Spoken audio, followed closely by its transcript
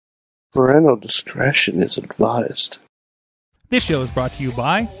Parental discretion is advised. This show is brought to you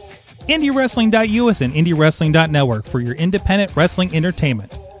by IndieWrestling.us and IndieWrestling.network for your independent wrestling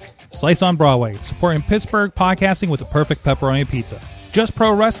entertainment. Slice on Broadway, supporting Pittsburgh podcasting with the perfect pepperoni pizza. Just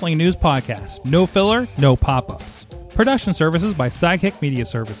Pro Wrestling News Podcast. No filler, no pop-ups. Production services by Sidekick Media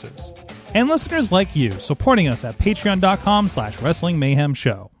Services. And listeners like you, supporting us at patreon.com/Wrestling Mayhem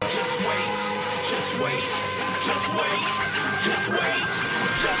Show. Just wait, just wait, just wait, just wait,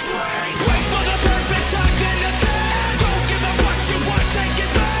 just wait. Wait for the perfect time, then attack. Don't give up what you want, take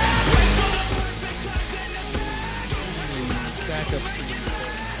it back. Wait for the perfect time, then attack. Do what you have to Back up.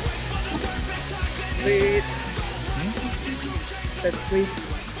 Sweet. That's sweet.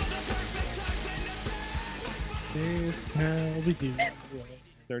 This how we do.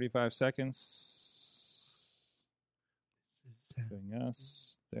 35 seconds. Doing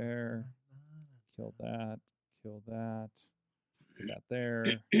us there. Kill that. Kill that. Got there.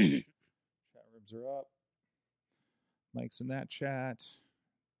 Chat rooms are up. Mike's in that chat.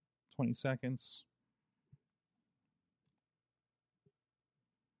 20 seconds.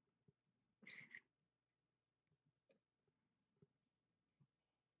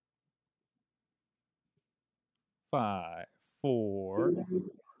 Five, 4,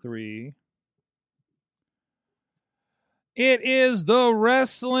 3. It is the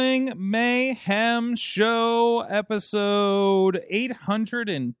Wrestling Mayhem Show, episode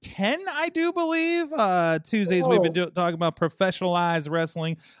 810, I do believe. Tuesdays we've been talking about professionalized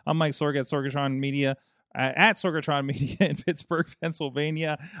wrestling. I'm Mike Sorg at Sorgatron Media, at Sorgatron Media in Pittsburgh,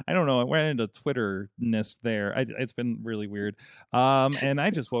 Pennsylvania. I don't know, I went into Twitter-ness there. It's been really weird. And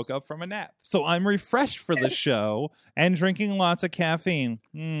I just woke up from a nap. So I'm refreshed for the show and drinking lots of caffeine.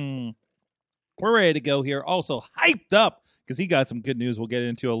 We're ready to go here. Also hyped up because he got some good news we'll get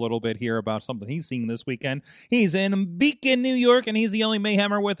into a little bit here about something he's seeing this weekend. He's in Beacon, New York, and he's the only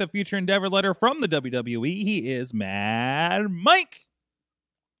Mayhemmer with a future endeavor letter from the WWE. He is Mad Mike.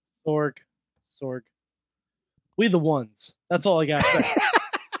 Sorg. We the ones. That's all I got to say.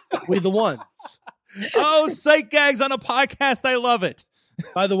 We the ones. Oh, sight gags on a podcast. I love it.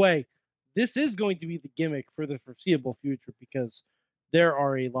 By the way, this is going to be the gimmick for the foreseeable future because there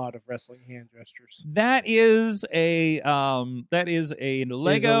are a lot of wrestling hand gestures. That is a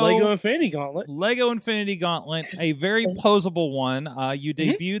Lego Infinity Gauntlet. Lego Infinity Gauntlet, a very posable one. You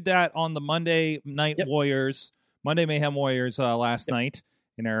debuted that on the Monday Mayhem Warriors last night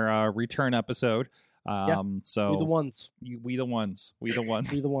in our return episode. So we the ones. We the ones. We the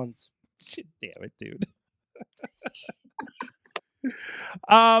ones. Shit, damn it, dude.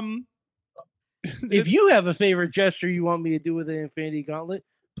 If you have a favorite gesture you want me to do with the Infinity Gauntlet,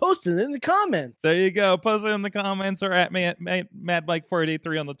 post it in the comments. There you go. Post it in the comments or at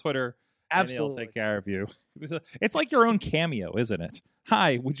MadBike4883 on the Twitter. Absolutely. And he'll take care of you. It's like your own cameo, isn't it?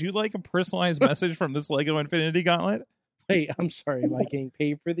 Hi, would you like a personalized message from this Lego Infinity Gauntlet? Wait, I'm sorry. Am I getting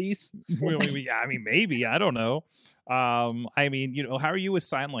paid for these? I mean, maybe. I don't know. How are you with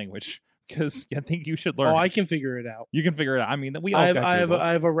sign language? Because I think you should learn. Oh, I can figure it out. You can figure it out. I mean, we all I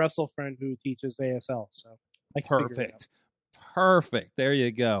have a wrestle friend who teaches ASL, so I can figure it out. Perfect. There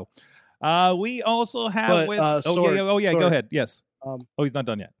you go. We also have Go ahead. Yes. He's not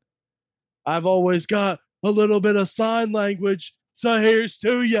done yet. I've always got a little bit of sign language, so here's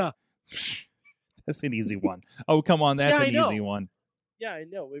to ya. That's an easy one. Oh, come on, that's an easy one. Yeah, I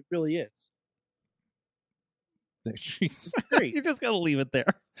know. It really is. Jeez. Great. You just gotta leave it there.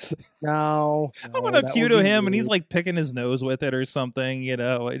 No. I'm gonna cue to him and he's like picking his nose with it or something, it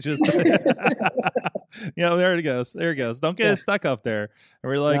just there it goes. There it goes. Don't get it stuck up there. And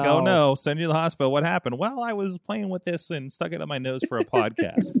we're like, oh no, send you to the hospital. What happened? Well, I was playing with this and stuck it up my nose for a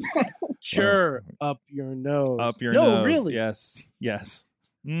podcast. Sure. Up your nose. Up your nose. No, really. Yes.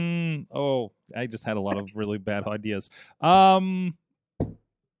 I just had a lot of really bad ideas.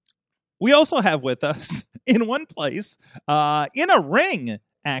 We also have with us in one place, in a ring,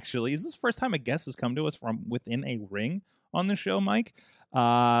 actually. Is this the first time a guest has come to us from within a ring on the show, Mike?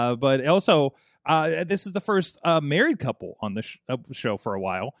 But also, this is the first married couple on the show for a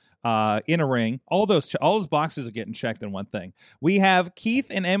while, in a ring. All those boxes are getting checked in one thing. We have Keith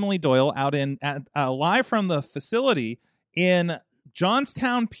and Emily Doyle out live from the facility in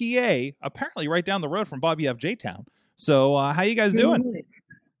Johnstown, PA, apparently right down the road from Bobby F. J-Town. So how you guys doing?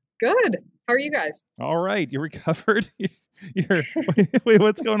 Good. How are you guys? All right. You recovered? Wait,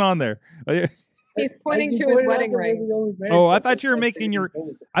 what's going on there? He's pointing to his wedding ring. Oh, I thought you were making your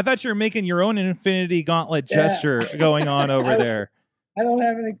own Infinity Gauntlet gesture going on over there. I don't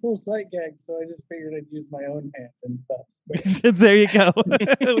have any cool sight gags, so I just figured I'd use my own hand and stuff. So. There you go.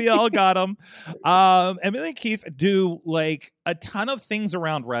 We all got them. Emily and Keith do like a ton of things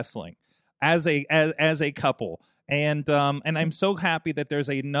around wrestling as a couple. And I'm so happy that there's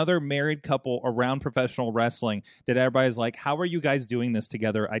another married couple around professional wrestling that everybody's like, how are you guys doing this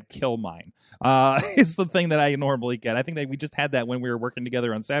together? I'd kill mine. It's the thing that I normally get. I think that we just had that when we were working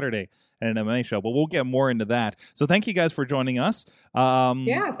together on Saturday at an MMA show, but we'll get more into that. So thank you guys for joining us.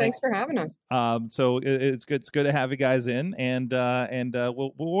 Yeah, thanks for having us. So it's good to have you guys in, and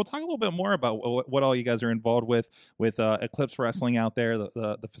we'll talk a little bit more about what all you guys are involved with Eclipse Wrestling out there,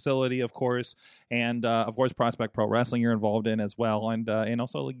 the facility, of course, and of course Prospect Pro Wrestling you're involved in as well, and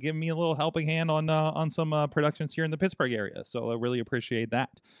also give me a little helping hand on some productions here in the Pittsburgh area. So I really appreciate that.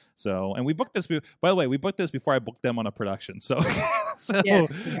 So, and we booked this. By the way, we booked this before I booked them on a production. So,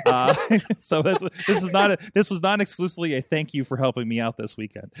 Yes. so this was not exclusively a thank you for helping me out this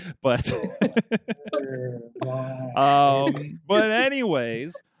weekend, but but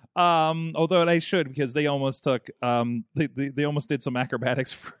anyways. Although I should, because they almost took they almost did some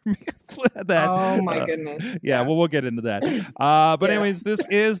acrobatics for me. That Oh my goodness. yeah, well, we'll get into that. But anyways, this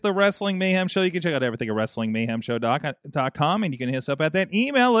is the Wrestling Mayhem Show. You can check out everything at WrestlingMayhemShow.com, and you can hit us up at that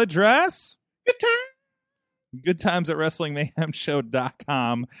email address. Good times at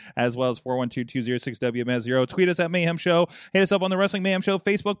WrestlingMayhemShow.com, as well as 412-206-WMS0. Tweet us at Mayhem Show. Hit us up on the Wrestling Mayhem Show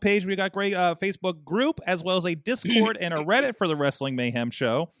Facebook page. We got great Facebook group, as well as a Discord and a Reddit for the Wrestling Mayhem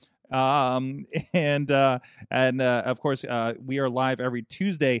Show. And of course, we are live every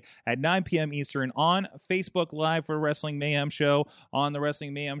Tuesday at 9 p.m. Eastern on Facebook Live for Wrestling Mayhem Show, on the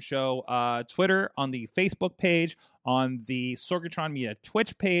Wrestling Mayhem Show Twitter, on the Facebook page, on the Sorgatron Media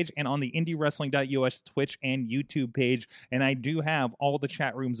Twitch page, and on the IndieWrestling.us Twitch and YouTube page. And I do have all the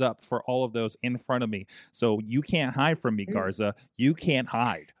chat rooms up for all of those in front of me. So you can't hide from me, Garza. You can't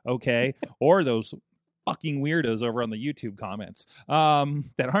hide, okay? Or those fucking weirdos over on the YouTube comments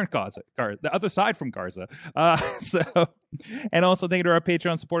that aren't Garza, the other side from Garza. And also thank you to our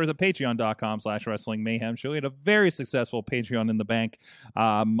Patreon supporters at patreon.com/Wrestling Mayhem Show. We had a very successful Patreon in the bank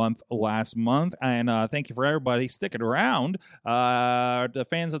month last month, and thank you for everybody sticking around. The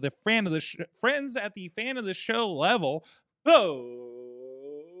fans of the friends at the fan of the show level.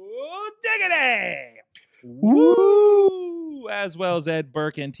 Oh, diggity! Woo! As well as Ed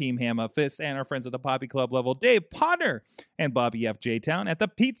Burke and Team Hammer Fist, and our friends at the Poppy Club level, Dave Potter and Bobby F. J. Town. At the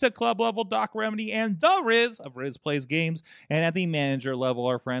Pizza Club level, Doc Remedy and The Riz of Riz Plays Games. And at the manager level,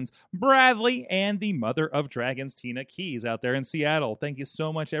 our friends Bradley and the Mother of Dragons, Tina Keys, out there in Seattle. Thank you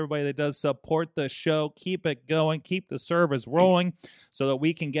so much, everybody that does support the show. Keep it going. Keep the service rolling so that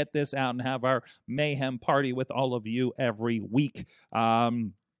we can get this out and have our mayhem party with all of you every week.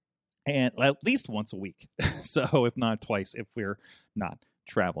 And at least once a week. So if not twice, if we're not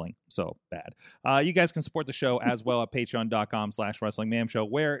traveling so bad. You guys can support the show as well at patreon.com/Wrestling Mayhem Show,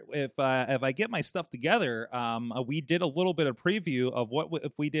 where if I get my stuff together, we did a little bit of preview of what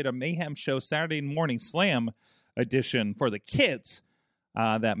if we did a Mayhem Show Saturday Morning Slam edition for the kids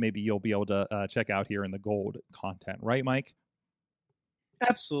that maybe you'll be able to check out here in the gold content. Right, Mike?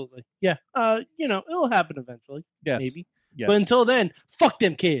 Absolutely. Yeah. It'll happen eventually. Yes. Maybe. Yes. But until then, fuck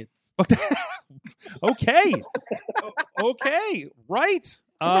them kids. Okay. Okay. Right.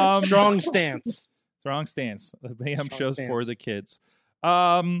 Strong stance. Strong stance. The Mayhem Strong shows stance. for the kids.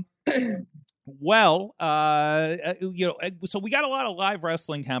 Well, so we got a lot of live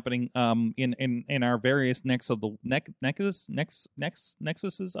wrestling happening in our various nexuses of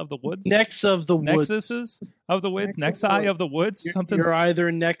the woods. Necks of the woods. Nexuses of the woods. Necks Nexi of of the woods. Something. You're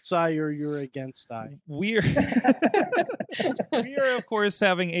either Nexi or you're against I. We're we are, of course,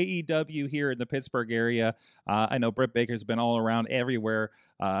 having AEW here in the Pittsburgh area. I know Britt Baker's been all around everywhere.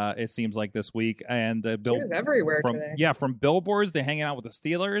 It seems like this week, and Bill It was everywhere today. from billboards to hanging out with the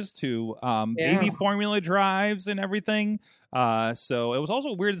Steelers to baby formula drives and everything. So it was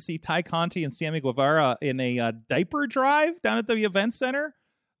also weird to see Ty Conti and Sammy Guevara in a diaper drive down at the event center.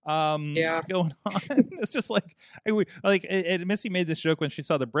 Going on. It's just like Missy made this joke when she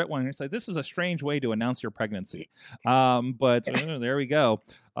saw the Brit one. It's like, this is a strange way to announce your pregnancy. But there we go.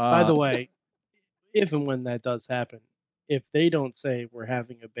 By the way, if and when that does happen, if they don't say we're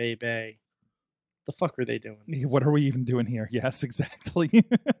having a baby, the fuck are they doing? What are we even doing here? Yes, exactly.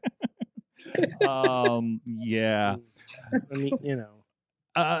 Yeah. I mean,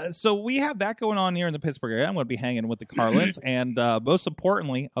 So we have that going on here in the Pittsburgh area. I'm going to be hanging with the Carlins, and most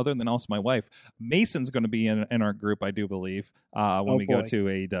importantly, other than also my wife, Mason's going to be in our group, I do believe, when we go to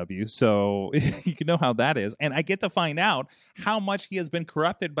AEW. So you can know how that is, and I get to find out how much he has been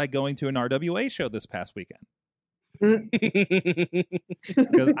corrupted by going to an RWA show this past weekend.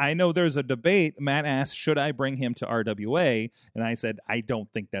 Because I know there's a debate. Matt asked, should I bring him to RWA? And I said, I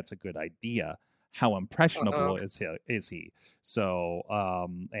don't think that's a good idea. How impressionable is he? So,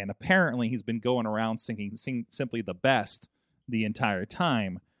 and apparently he's been going around singing Simply the Best the entire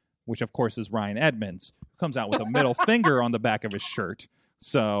time, which of course is Ryan Edmonds, who comes out with a middle finger on the back of his shirt.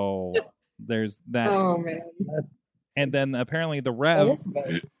 So there's that. Oh man! And then apparently the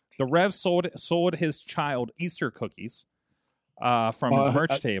Rev sold his child Easter cookies from his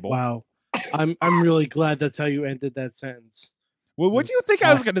merch table. Wow, I'm really glad that's how you ended that sentence. Well, what do you think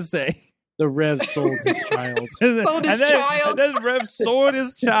I was going to say? The Rev sold his child. child. And then Rev sold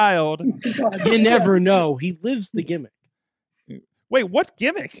his child. You never know. He lives the gimmick. Wait, what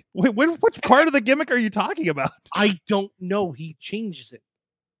gimmick? Wait, which part of the gimmick are you talking about? I don't know. He changes it.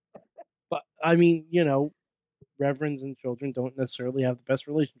 But, I mean, reverends and children don't necessarily have the best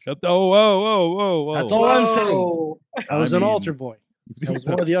relationship. Oh, whoa. That's all I'm saying. I was an altar boy. I was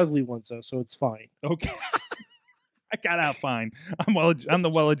one of the ugly ones, though, so it's fine. Okay. I got out fine. I'm the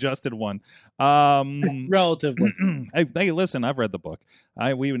well-adjusted one. Relatively. Hey, listen, I've read the book.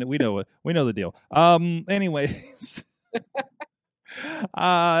 We know the deal. Anyways.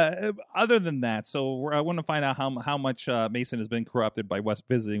 Other than that, so I want to find out how much Mason has been corrupted by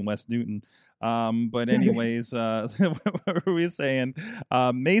visiting West Newton. But anyways, what were we saying?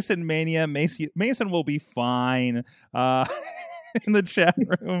 Mason Mania. Mason will be fine. In the chat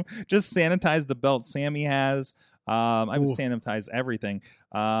room, just sanitize the belt Sammy has. I would sanitize everything.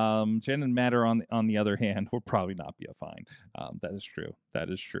 Jen and Matter on the other hand will probably not be a fine. That is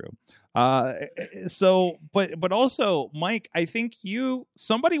true. So, but also, Mike, I think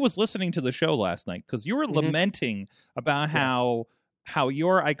somebody was listening to the show last night because you were lamenting about how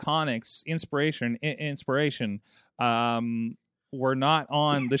your Iconics inspiration were not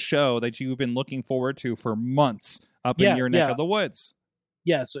on the show that you've been looking forward to for months up in your neck of the woods.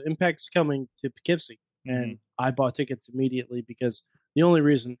 Yeah, so Impact's coming to Poughkeepsie, and I bought tickets immediately because the only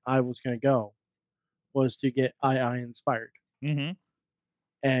reason I was going to go was to get II inspired. Mm-hmm.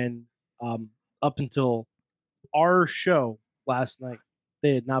 And up until our show last night,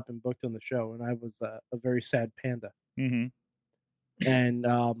 they had not been booked on the show, and I was a very sad panda. Mm-hmm. And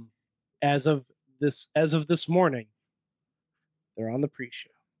as of this morning, they're on the pre-show.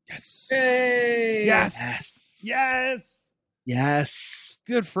 Yes. Yay. Yes.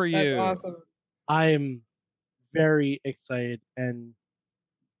 Good for you. That's awesome. I am very excited, and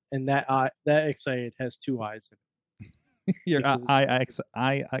that excited has two eyes in it. You're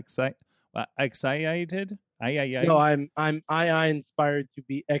excited? No, I'm inspired to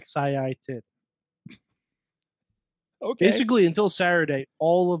be excited. Okay. Basically, until Saturday,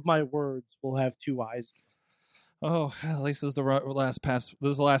 all of my words will have two eyes. Oh, at least this is the last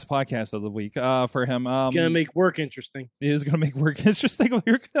podcast of the week for him. Gonna make work interesting. It is gonna make work interesting.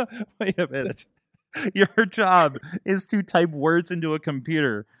 Wait a minute. Your job is to type words into a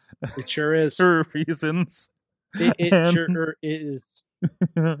computer. It sure is. For reasons. It sure is.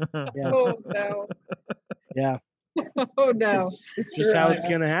 Yeah. Oh no. Yeah. Oh no. Just how it's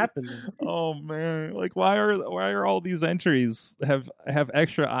gonna happen. Oh man! Like why are all these entries have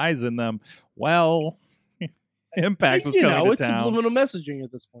extra eyes in them? Well, Impact was coming to it's town. Subliminal messaging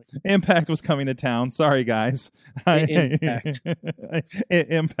at this point. Impact was coming to town. Sorry, guys. Impact.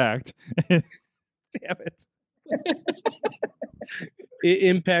 Impact. Damn it.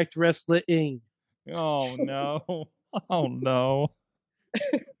 Impact Wrestling. Oh no. Oh no.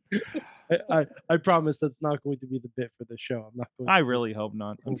 I promise that's not going to be the bit for the show. I'm not going. I really hope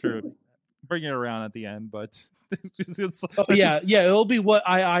not. I'm sure. Bring it around at the end, but yeah, it'll be what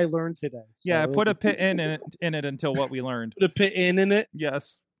I learned today. So yeah, put a pit in it until what we learned. Put a pit in it.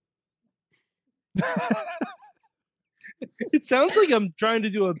 Yes. It sounds like I'm trying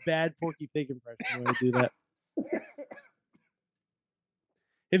to do a bad Porky Pig impression when I do that.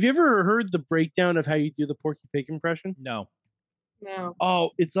 Have you ever heard the breakdown of how you do the Porky Pig impression? No. No.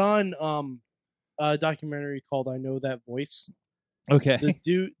 Oh, it's on a documentary called I Know That Voice. Okay.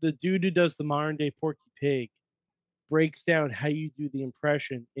 The dude who does the modern day Porky Pig breaks down how you do the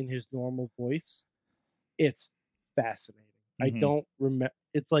impression in his normal voice. It's fascinating. Mm-hmm. I don't remember.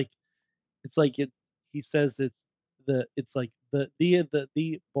 It's like he says the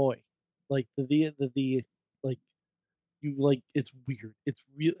boy, like the like you like it's weird. It's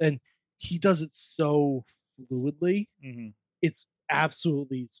real, and he does it so fluidly. Mm-hmm. It's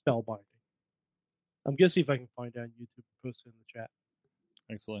absolutely spellbinding. I'm gonna see if I can find it on YouTube and post it in the chat.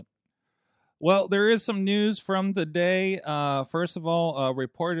 Excellent. Well, there is some news from the day. First of all,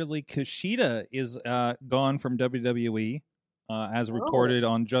 reportedly Kushida is gone from WWE, as reported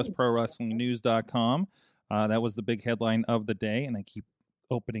on JustProWrestlingNews.com. That was the big headline of the day, and I keep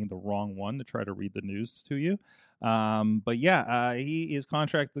opening the wrong one to try to read the news to you. But yeah, his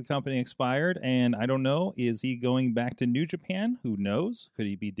contract with the company expired, and I don't know, is he going back to New Japan? Who knows? Could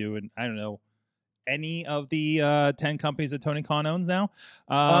he be doing, I don't know, any of the 10 companies that Tony Khan owns now?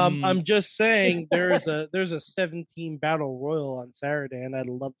 I'm just saying there's a 17 battle royal on Saturday, and I'd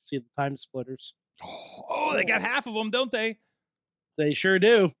love to see the time splitters. Oh, they got half of them, don't they? They sure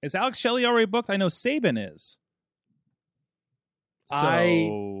do. Is Alex Shelley already booked? I know Saban is. So,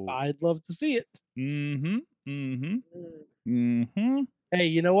 I'd love to see it. Mm-hmm. Hey,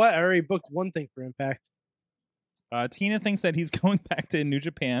 you know what? I already booked one thing for Impact. Tina thinks that he's going back to New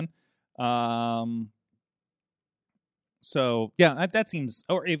Japan. So yeah, that seems.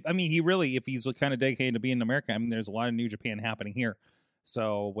 Or if he's kind of dedicated to being in America. I mean, there's a lot of New Japan happening here.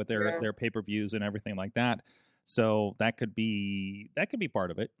 So with their pay-per-views and everything like that. So that could be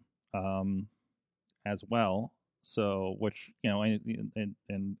part of it, as well. So, which, you know, and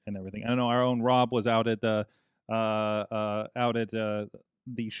everything. I don't know. Our own Rob was out at the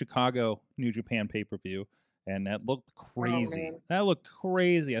Chicago New Japan pay-per-view, and that looked crazy. That looked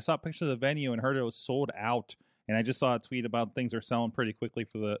crazy. I saw pictures of the venue and heard it was sold out. And I just saw a tweet about things are selling pretty quickly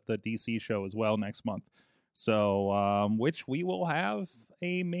for the DC show as well next month. So, which we will have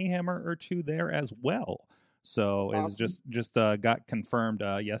a Mayhemmer or two there as well. So awesome. It just got confirmed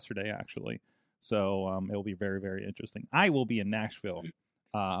yesterday, actually. So it'll be very, very interesting. I will be in Nashville,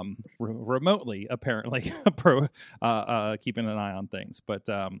 remotely, apparently, keeping an eye on things. But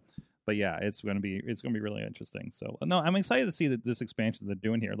yeah, it's gonna be really interesting. So no, I'm excited to see this expansion they're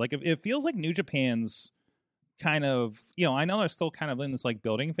doing here. Like, it feels like New Japan's kind of, you know, I know they're still kind of in this like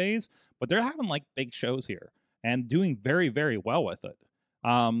building phase, but they're having like big shows here and doing very, very well with it.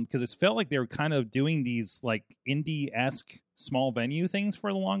 Because it's felt like they were kind of doing these like indie-esque small venue things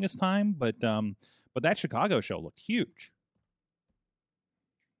for the longest time, but that Chicago show looked huge.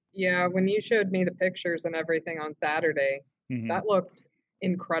 Yeah, when you showed me the pictures and everything on Saturday, that looked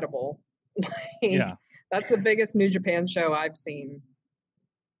incredible. Yeah, that's the biggest New Japan show I've seen.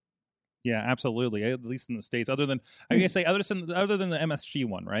 Yeah, absolutely. At least in the States, other than the MSG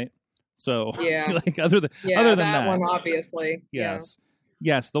one, right? So yeah, like other than that one, obviously. Yes. Yeah.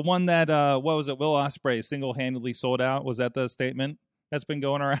 Yes, the one that what was it? Will Ospreay single-handedly sold out. Was that the statement that's been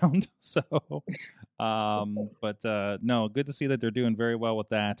going around? So, but no, good to see that they're doing very well with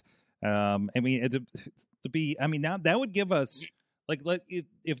that. I mean, now that would give us like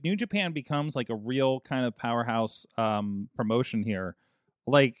if New Japan becomes like a real kind of powerhouse promotion here,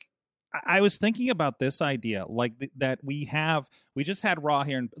 like. I was thinking about this idea, like that we just had Raw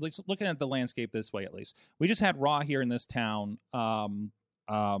here, and like, looking at the landscape this way, at least we just had Raw here in this town. End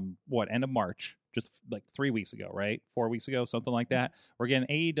of March, just like 3 weeks ago, right? 4 weeks ago, something like that. We're getting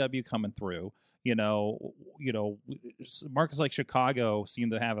AEW coming through. You know, markets like Chicago seem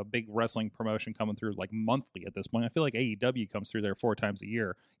to have a big wrestling promotion coming through like monthly at this point. I feel like AEW comes through there 4 times a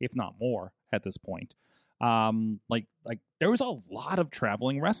year, if not more, at this point. Like there was a lot of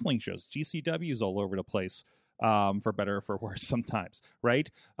traveling wrestling shows, GCWs all over the place, for better or for worse sometimes, right?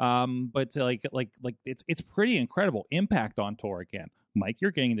 But like it's pretty incredible. Impact on tour again. Mike,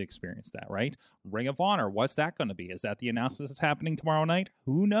 you're getting to experience that, right? Ring of Honor, what's that going to be? Is that the announcement that's happening tomorrow night?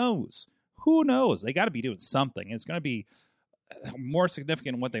 Who knows? They got to be doing something. It's going to be more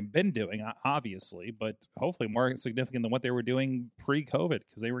significant than what they've been doing, obviously, but hopefully more significant than what they were doing pre-COVID,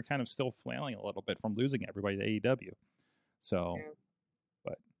 because they were kind of still flailing a little bit from losing everybody to AEW. So,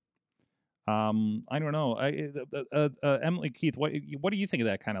 but I don't know. Emily, Keith, what do you think of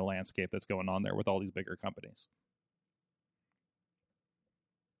that kind of landscape that's going on there with all these bigger companies?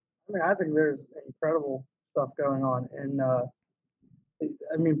 I mean, I think there's incredible stuff going on, and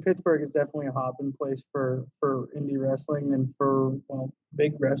I mean, Pittsburgh is definitely a hopping place for indie wrestling and for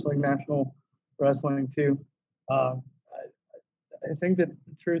big wrestling, national wrestling too. I think that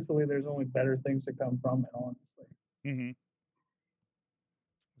truthfully, there's only better things to come from it, honestly. Mm-hmm.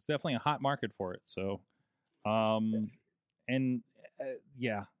 It's definitely a hot market for it. So,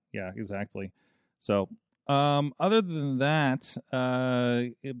 yeah, exactly. So, other than that,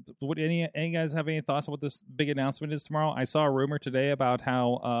 would any guys have any thoughts on what this big announcement is tomorrow? I saw a rumor today about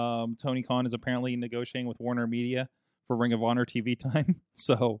how Tony Khan is apparently negotiating with Warner Media for Ring of Honor TV time.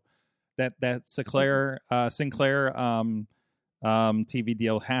 So that Sinclair TV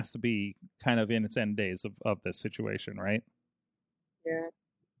deal has to be kind of in its end days of this situation, right? Yeah,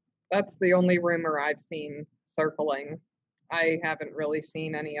 that's the only rumor I've seen circling. I haven't really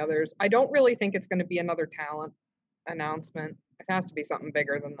seen any others. I don't really think it's going to be another talent announcement. It has to be something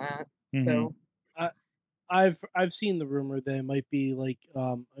bigger than that. Mm-hmm. So I've seen the rumor that it might be like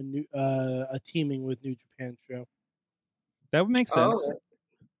a teaming with New Japan show. That would make sense. Oh,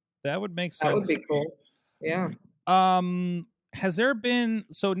 That would make sense. that would be cool. Yeah. Has there been,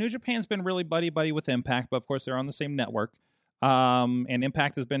 so New Japan's been really buddy with Impact, but of course they're on the same network. And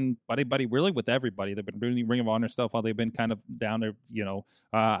Impact has been buddy really with everybody. They've been doing Ring of Honor stuff while they've been kind of down there.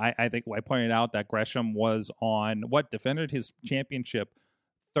 I think I pointed out that Gresham was on defended his championship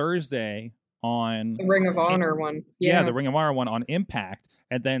Thursday on The Ring of Honor one. Yeah, the Ring of Honor one on Impact,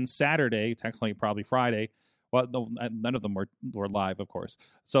 and then Saturday, technically probably Friday. Well, no, none of them were live, of course.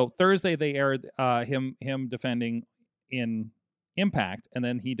 So Thursday they aired him defending in Impact, and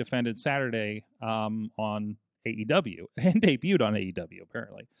then he defended Saturday on AEW and debuted on AEW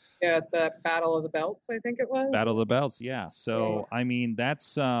apparently. Yeah, at the Battle of the Belts, I think it was. Battle of the Belts, yeah. So I mean,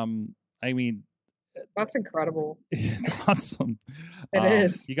 that's that's incredible. It's awesome. It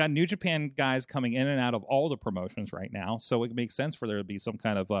is. You got New Japan guys coming in and out of all the promotions right now, so it makes sense for there to be some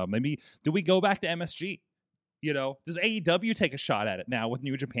kind of maybe. Do we go back to MSG? Does AEW take a shot at it now with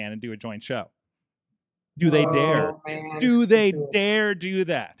New Japan and do a joint show? Do they dare? Man. Do they dare do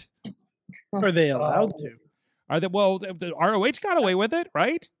that? Are they allowed to? Are they? Well, the ROH got away with it,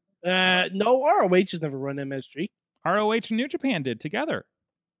 right? No, ROH has never run MSG. ROH and New Japan did together.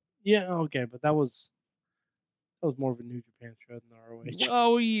 Yeah, okay, but that was more of a New Japan show than ROH.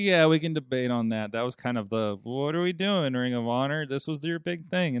 Oh yeah, we can debate on that. That was kind of the what are we doing, Ring of Honor? This was your big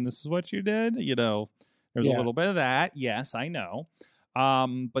thing, and this is what you did. There's a little bit of that. Yes, I know.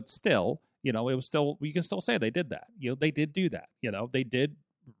 But still, it was still, we can still say they did that. They did do that. They did,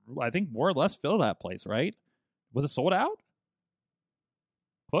 I think, more or less fill that place, right? Was it sold out?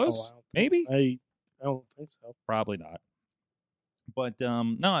 Close? Maybe? I don't think so. Probably not. But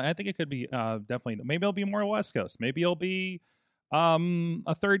no, I think it could be definitely. Maybe it'll be more West Coast. Maybe it'll be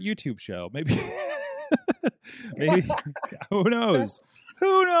a third YouTube show. Maybe, maybe. Who knows?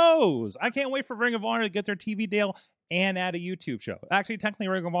 Who knows? I can't wait for Ring of Honor to get their TV deal and add a YouTube show. Actually, technically,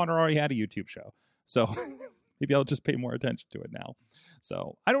 Ring of Honor already had a YouTube show, so maybe I'll just pay more attention to it now.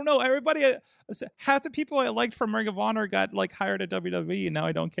 So I don't know. Everybody, half the people I liked from Ring of Honor got hired at WWE, and now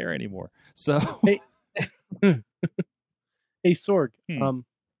I don't care anymore. So. Hey, Sorg.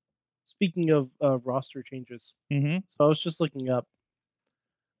 Speaking of roster changes, so I was just looking up.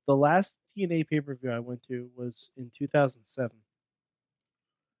 The last TNA pay-per-view I went to was in 2007.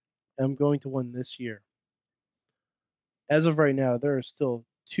 I'm going to one this year. As of right now, there are still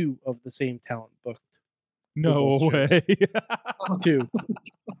 2 of the same talent booked. No way. 2.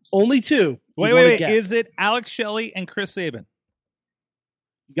 Only 2. Wait. Is it Alex Shelley and Chris Sabin?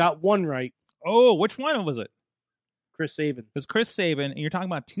 You got one right. Oh, which one was it? Chris Sabin. It was Chris Sabin, and you're talking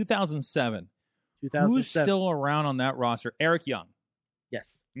about 2007. 2007. Who's still around on that roster? Eric Young.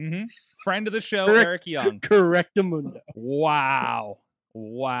 Yes. Mm-hmm. Friend of the show, Eric Young. Correctamundo. Wow.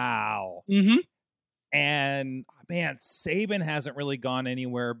 Mm-hmm. And, man, Sabin hasn't really gone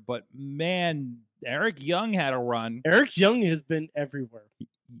anywhere, but, man, Eric Young had a run. Eric Young has been everywhere.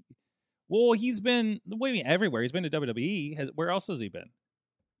 Well, he's been, what do you mean everywhere? He's been to WWE. Where else has he been?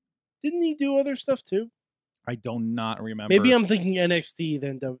 Didn't he do other stuff, too? I do not remember. Maybe I'm thinking NXT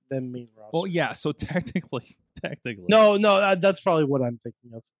than main roster. Well, yeah, so technically. No, that's probably what I'm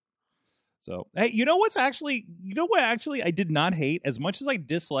thinking of. So, hey, you know what actually I did not hate as much as I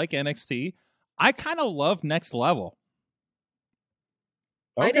dislike NXT. I kind of love Next Level.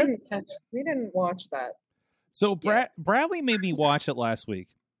 Okay. We didn't watch that. So Bradley made me watch it last week.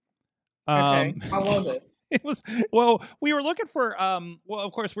 Okay. How was it? It was, well, we were looking for,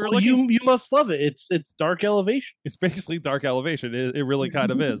 of course we were looking. You must love it. It's Dark Elevation. It's basically Dark Elevation. It really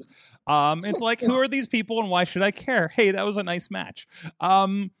kind of is. It's like, who are these people and why should I care? Hey, that was a nice match.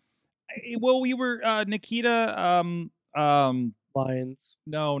 Well, we were, Nikita, Lyons.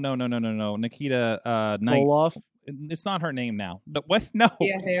 No. Nikita, Knight. Koloff. It's not her name now. What? No.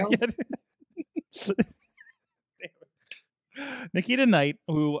 Yeah. Nikita Knight,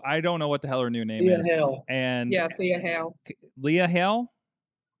 who I don't know what the hell her new name is. Hale. And Thea Hale. Leah Hale?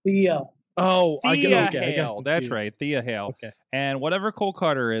 Thea. Oh, Thea Hale. That's right. Thea Hale. Okay. And whatever Cole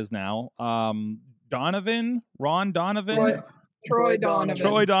Carter is now, Ron Donovan? Troy Donovan. Troy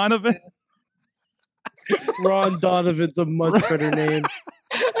Donovan. Ron Donovan's a much better name.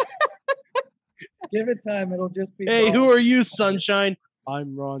 Give it time. It'll just be. Hey, who are you, Sunshine?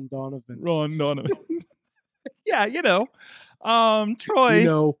 I'm Ron Donovan. Ron Donovan. Yeah,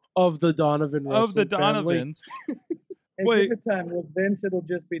 Troy. Of the Donovan wrestling of the Donovans. Hey, wait. Give it time. With Vince, it'll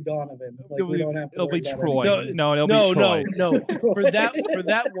just be Donovan. We don't have to it'll be Troy. It'll be Troy. No. For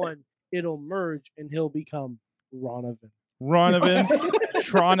that one, it'll merge and he'll become Ronovan.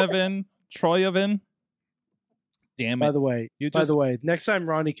 Tronovan. Troyovan. damn it. By the way, next time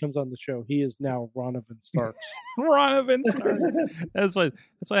Ronnie comes on the show, he is now Ronovan Starks. Ronovan Starks. That's what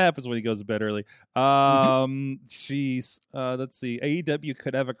happens when he goes to bed early. Jeez. Let's see. AEW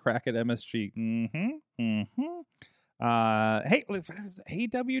could have a crack at MSG. Hey,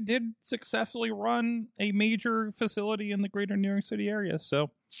 AEW did successfully run a major facility in the greater New York City area.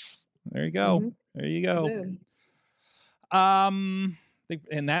 So there you go. There you go. And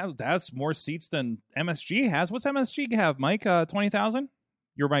that's more seats than MSG has. What's MSG have, Mike? 20,000?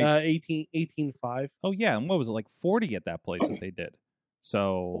 You're right. 18.5. Oh yeah, and what was it, like 40 at that place that they did?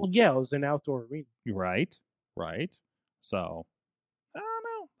 So well, yeah, it was an outdoor arena. Right. So I don't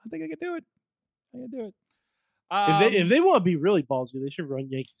know. I think I could do it. If they want to be really ballsy, they should run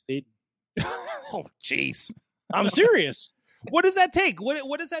Yankee Stadium. Oh, jeez. I'm serious. What does that take?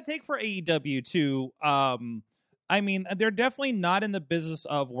 What does that take for AEW to? I mean, they're definitely not in the business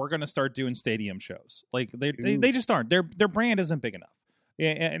of we're going to start doing stadium shows. Like they just aren't. Their brand isn't big enough.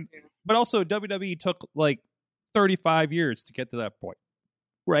 But also WWE took like 35 years to get to that point,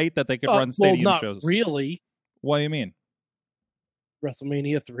 right? That they could run stadium not shows. Really? What do you mean?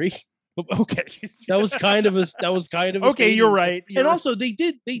 WrestleMania 3. Okay, that was kind of a okay. stadium. You're right. Also they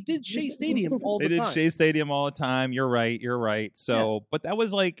did Shea Stadium all the time. They did Shea Stadium all the time. You're right. So, but that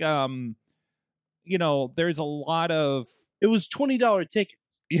was like, there's a lot of. It was $20 tickets.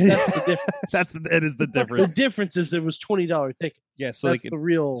 That's the difference. It is the difference. The difference is it was $20 tickets. Yeah, so that's the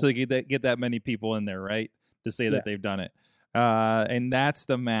real. So they could get that many people in there, right, to say that they've done it. And that's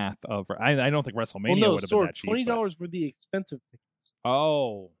the math of. I don't think WrestleMania would have been that cheap. $20 were the expensive tickets.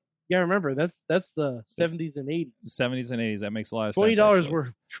 Oh. Yeah, remember that's the 70s and 80s. The 70s and 80s. That makes a lot of sense.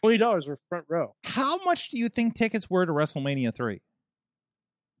 $20 were front row. How much do you think tickets were to WrestleMania 3?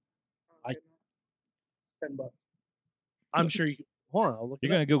 $10. I'm sure you. Hold on, I'll look.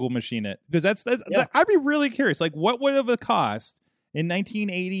 You're gonna Google machine it because that's I'd be really curious. Like, what would have it cost in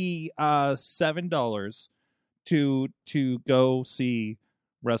 1980 $7 to go see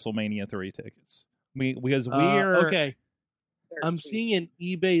WrestleMania 3 tickets? Because we're okay. I'm seeing an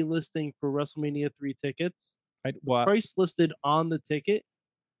eBay listing for WrestleMania 3 tickets. What? Price listed on the ticket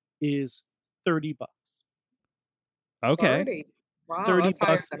is $30. Okay. 30. Wow, $30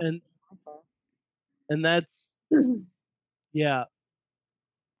 that's and that's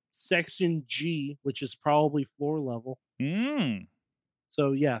section G, which is probably floor level.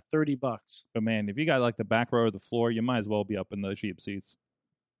 So yeah, $30. But man, if you got like the back row of the floor, you might as well be up in the cheap seats,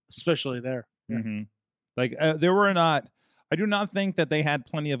 especially there. Mm-hmm. Like there were not. I do not think that they had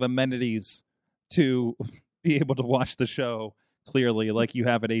plenty of amenities to be able to watch the show clearly, like you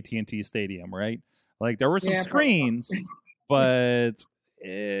have at AT&T Stadium, right? Like there were some screens, but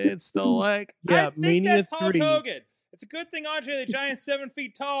it's still like I think Mania that's Hulk 3. Hogan. It's a good thing Andre the Giant's 7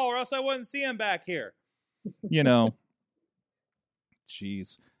 feet tall, or else I wouldn't see him back here.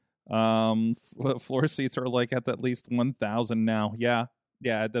 Jeez. Floor seats are like at least 1,000 now. Yeah,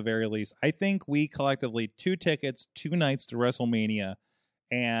 at the very least. I think we collectively 2 tickets, 2 nights to WrestleMania,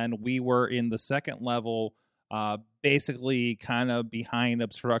 and we were in the second level, basically kind of behind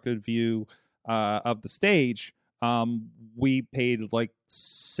obstructed view of the stage. We paid like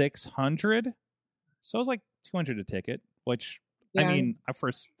 $600, so it was like $200 a ticket. Which I mean, at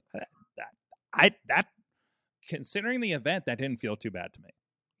first, that considering the event, that didn't feel too bad to me.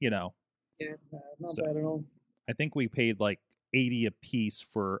 Yeah, not bad at all. I think we paid like $80 a piece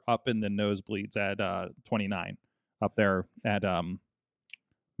for up in the nosebleeds at 29 up there at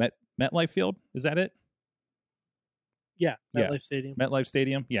MetLife Field. Is that it? Yeah, MetLife Stadium. MetLife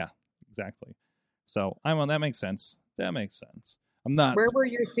Stadium. Yeah, exactly. So that makes sense. I'm not. Where were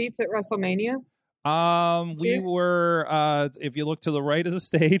your seats at WrestleMania? We were. If you look to the right of the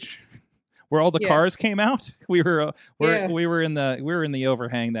stage, where all the cars came out, we were in the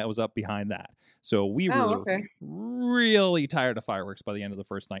overhang that was up behind that. So we were really tired of fireworks by the end of the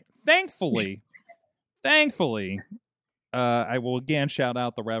first night. Thankfully, I will again shout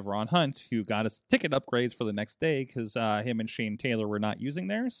out the Rev Ron Hunt, who got us ticket upgrades for the next day because him and Shane Taylor were not using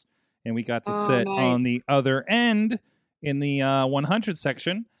theirs, and we got to sit on the other end in the 100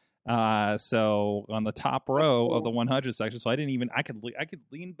 section. So on the top row of the 100 section, so I could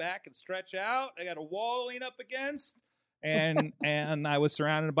lean back and stretch out. I got a wall to lean up against. And I was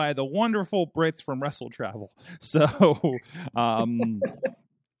surrounded by the wonderful Brits from Wrestle Travel. So,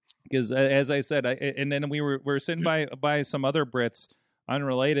 because as I said, and then we were sitting by some other Brits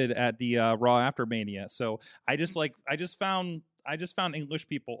unrelated at the Raw After Mania. So I just found English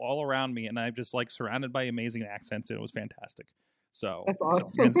people all around me, and I'm just like surrounded by amazing accents, and it was fantastic. So that's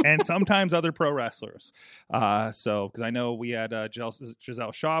awesome. and sometimes other pro wrestlers. So because I know we had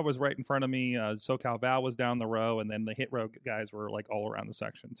Giselle Shaw was right in front of me. SoCal Val was down the row, and then the Hit Row guys were like all around the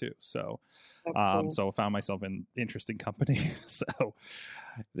section too. So, cool. So I found myself in interesting company. So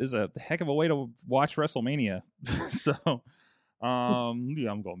this is a heck of a way to watch WrestleMania. So. Yeah,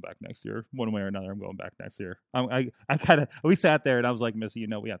 I'm going back next year. One way or another, I'm going back next year. We sat there and I was like, Missy,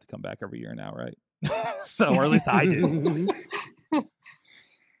 we have to come back every year now, right? So, or at least I do.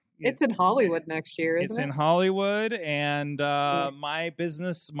 It's in Hollywood next year, isn't it? It's in Hollywood, and my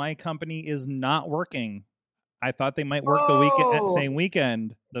company is not working. I thought they might work the same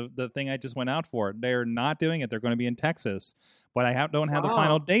weekend. The thing I just went out for. They're not doing it. They're going to be in Texas, but I don't have the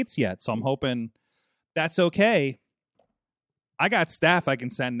final dates yet. So I'm hoping that's okay. I got staff I can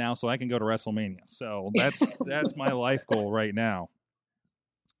send now, so I can go to WrestleMania. So that's my life goal right now.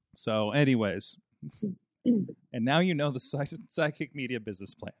 So, anyways, and now you know the Psychic Media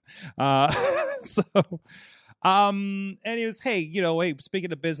business plan. Anyways, hey,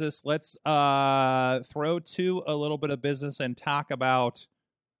 speaking of business, let's throw to a little bit of business and talk about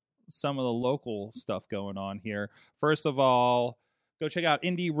some of the local stuff going on here. First of all, go check out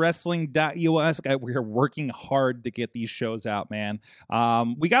indiewrestling.us. We are working hard to get these shows out, man.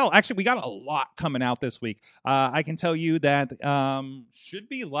 We got a lot coming out this week. I can tell you that should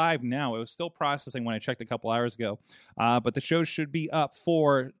be live now. It was still processing when I checked a couple hours ago. But the show should be up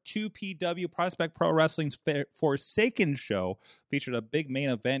for 2PW Prospect Pro Wrestling's Forsaken show. Featured a big main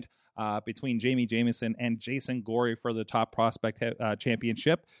event between Jamie Jamison and Jason Gorey for the Top Prospect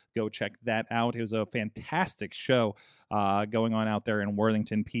Championship. Go check that out. It was a fantastic show going on out there in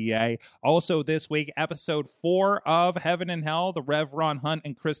Worthington, PA. Also this week, episode 4 of Heaven and Hell, the Rev Ron Hunt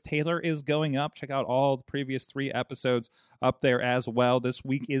and Chris Taylor is going up. Check out all the previous 3 episodes up there as well. This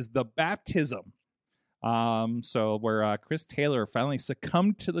week is the baptism. So where Chris Taylor finally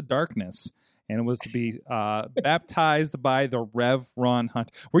succumbed to the darkness and was to be baptized by the Rev Ron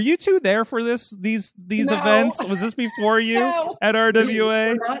Hunt. Were you two there for these events? Was this before you at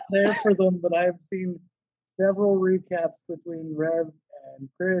RWA? We're not there for them, but I have seen several recaps between Rev and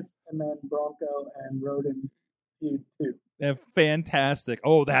Chris, and then Bronco and Rodin's feud too. Fantastic!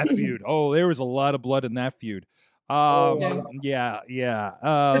 Oh, that feud! Oh, there was a lot of blood in that feud. Yeah.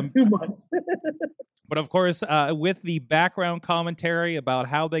 Too much. But of course, with the background commentary about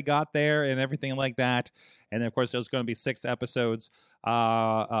how they got there and everything like that, and then of course there's going to be 6 episodes,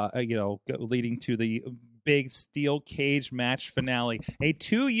 leading to the big steel cage match finale, a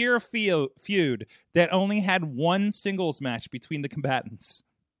 2-year feud that only had 1 singles match between the combatants.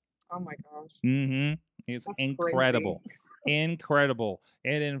 Oh my gosh! Mm-hmm. It's That's incredible, incredible.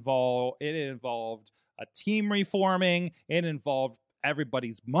 It involved a team reforming. It involved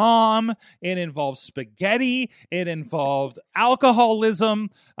everybody's mom. It involved spaghetti. It involved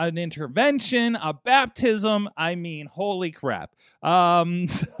alcoholism, an intervention, a baptism. I mean, holy crap.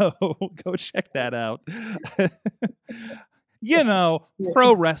 So go check that out.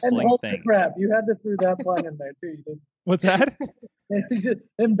 Pro wrestling and things. Crap, you had to throw that pun in there too. You did. What's that?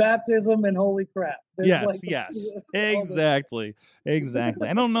 And baptism and holy crap. Yes, exactly.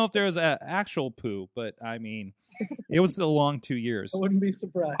 I don't know if there was an actual poo, but I mean, it was a long 2 years. I wouldn't be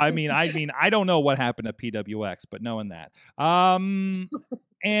surprised. I mean, I don't know what happened at PWX, but knowing that. And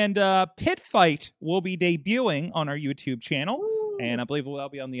Pit Fight will be debuting on our YouTube channel, and I believe we'll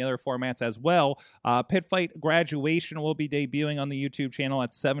be on the other formats as well. Pit Fight Graduation will be debuting on the YouTube channel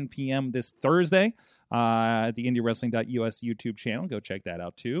at 7 p.m. this Thursday. At the IndieWrestling.us YouTube channel. Go check that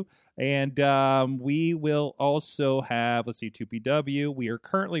out too. And we will also have, 2PW. We are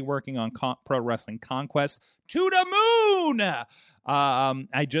currently working on Pro Wrestling Conquest to the moon.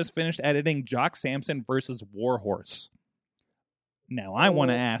 I just finished editing Jock Sampson versus Warhorse. Now, I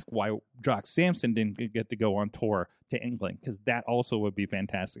want to ask why Jock Sampson didn't get to go on tour to England, because that also would be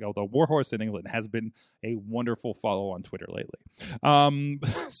fantastic. Although Warhorse in England has been a wonderful follow on Twitter lately.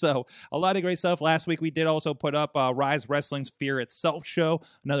 So a lot of great stuff. Last week we did also put up Rise Wrestling's Fear Itself show,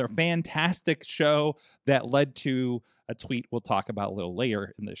 another fantastic show that led to a tweet we'll talk about a little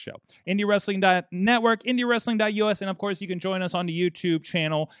later in this show. IndieWrestling.network, IndieWrestling.us, and of course you can join us on the YouTube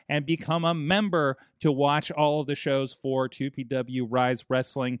channel and become a member to watch all of the shows for 2PW, Rise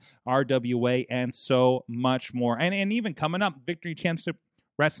Wrestling, RWA, and so much more. And even coming up, Victory Championship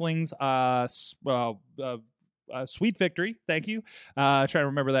Wrestling's Sweet Victory. Thank you. Trying to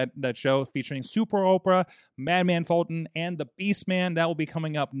remember that show featuring Super Oprah, Madman Fulton, and the Beastman. That will be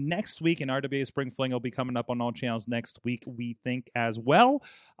coming up next week, and RWA Spring Fling will be coming up on all channels next week, we think, as well.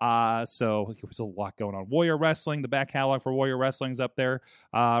 So there's a lot going on. Warrior Wrestling, the back catalog for Warrior Wrestling's up there.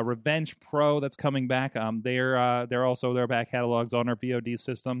 Revenge Pro, that's coming back. They're also their back catalogs on our VOD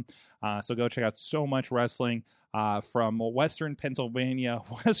system. So go check out So Much Wrestling. From Western Pennsylvania,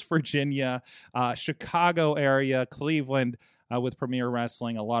 West Virginia, Chicago area, Cleveland, with Premier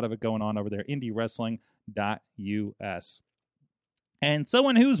Wrestling. A lot of it going on over there. IndieWrestling.us. And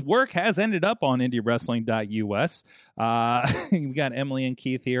someone whose work has ended up on IndieWrestling.us. We got Emily and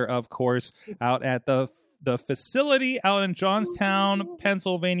Keith here, of course, out at the facility out in Johnstown,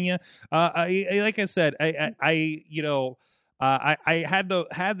 Pennsylvania. Like I said, I had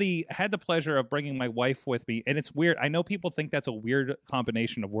the pleasure of bringing my wife with me, and it's weird. I know people think that's a weird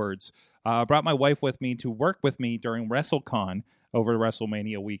combination of words. Brought my wife with me to work with me during WrestleCon over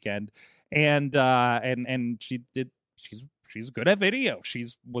WrestleMania weekend, and she's good at video.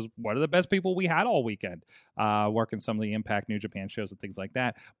 Was one of the best people we had all weekend, working some of the Impact New Japan shows and things like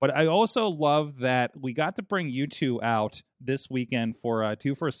that. But I also love that we got to bring you two out this weekend for a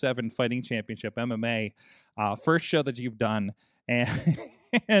 247 Fighting Championship MMA. First show that you've done,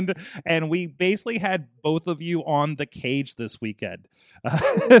 and we basically had both of you on the cage this weekend,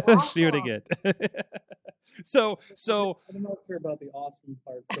 shooting it. so I'm not sure about the awesome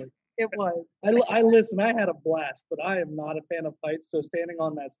part, but It was. I listen. I had a blast, but I am not a fan of heights. So standing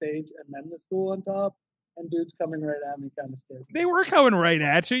on that stage and then the stool on top and dudes coming right at me kind of scared me. They were coming right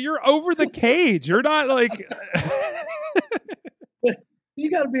at you. You're over the cage. You're not like. You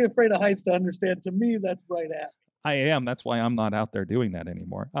got to be afraid of heights to understand. To me, that's right at me. I am. That's why I'm not out there doing that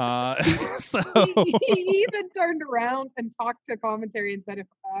anymore. So He even turned around and talked to commentary and said, "If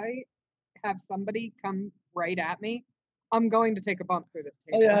I have somebody come right at me, I'm going to take a bump through this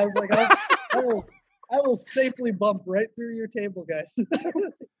table." Oh yeah, I was like, I will safely bump right through your table, guys.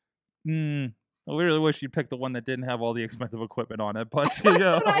 I really wish you'd pick the one that didn't have all the expensive equipment on it, but you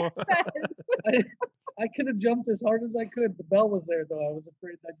know. That's what I said. I could have jumped as hard as I could. The bell was there, though. I was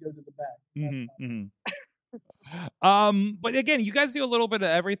afraid I'd go to the back. But again, you guys do a little bit of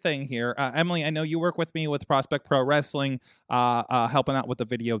everything here. Emily, I know you work with me with Prospect Pro Wrestling, helping out with the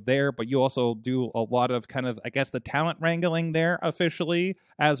video there, but you also do a lot of kind of, I guess, the talent wrangling there officially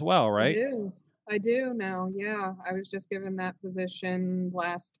as well, right? I do now. Yeah, I was just given that position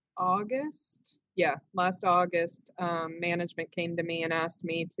last August. Yeah, last August, management came to me and asked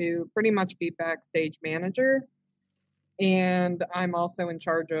me to pretty much be backstage manager. And I'm also in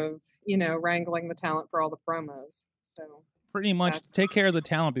charge of, wrangling the talent for all the promos. So pretty much take care of the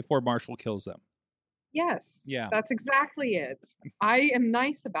talent before Marshall kills them. Yes. Yeah. That's exactly it. I am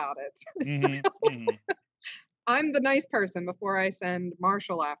nice about it. I'm the nice person before I send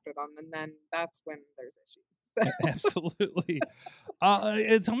Marshall after them, and then that's when there's issues. So. Absolutely.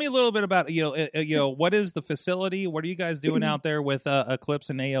 Tell me a little bit about what is the facility? What are you guys doing out there with Eclipse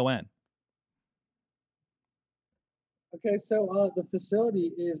and AON? Okay, so the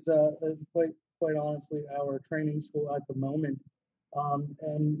facility is quite honestly our training school at the moment,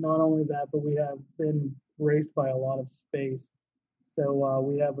 and not only that, but we have been graced by a lot of space. So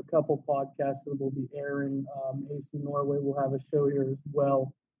we have a couple podcasts that will be airing. AC Norway will have a show here as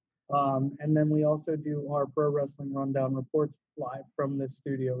well. And then we also do our Pro Wrestling Rundown reports live from this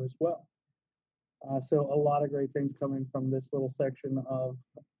studio as well. So a lot of great things coming from this little section of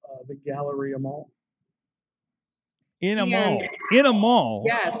the Galleria Mall. In a mall.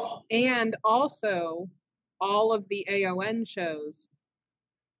 Yes, and also all of the AON shows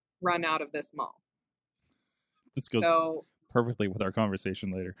run out of this mall. This goes perfectly with our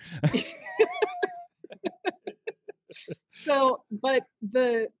conversation later. So, but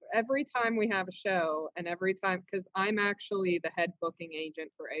every time we have a show, and every time, because I'm actually the head booking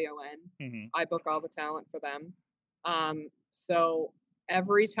agent for AON, I book all the talent for them. So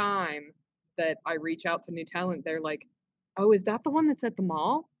every time that I reach out to new talent, they're like, "Oh, is that the one that's at the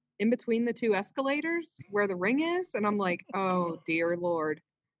mall in between the two escalators where the ring is?" And I'm like, "Oh dear Lord,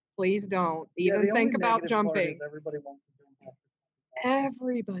 please don't even think about jumping." Everybody wants to jump.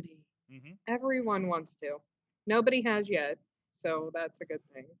 Everybody, everyone wants to. Nobody has yet, so that's a good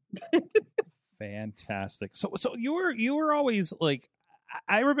thing. Fantastic. So you were always like,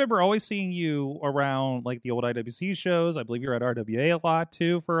 I remember always seeing you around like the old IWC shows. I believe you were at RWA a lot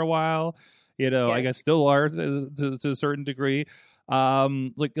too for a while. Yes. I guess still are to a certain degree.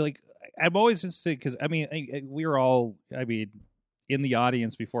 Like I'm always just because we were all. in the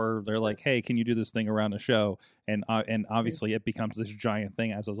audience before they're like, hey, can you do this thing around the show? And obviously it becomes this giant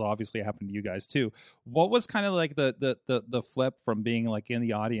thing, as has obviously happened to you guys too. What was kind of like the flip from being like in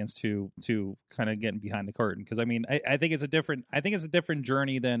the audience to kind of getting behind the curtain? Because I mean, I think it's a different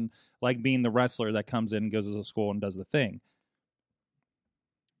journey than like being the wrestler that comes in, goes to school, and does the thing.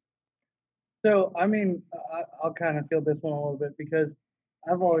 So, I mean, I'll kind of feel this one a little bit because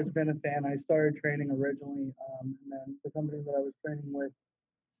I've always been a fan. I started training originally, and then the company that I was training with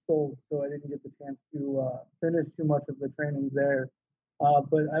sold, so I didn't get the chance to finish too much of the training there.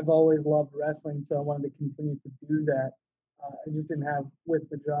 But I've always loved wrestling, so I wanted to continue to do that. I just didn't have, with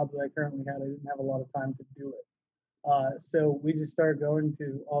the job that I currently had, I didn't have a lot of time to do it. So we just started going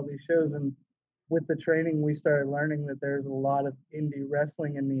to all these shows, and with the training, we started learning that there's a lot of indie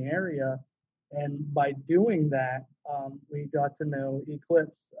wrestling in the area. And by doing that, we got to know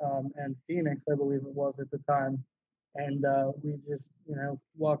Eclipse and Phoenix, I believe it was at the time. And we just,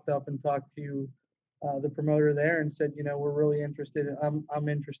 walked up and talked to the promoter there and said, we're really interested. I'm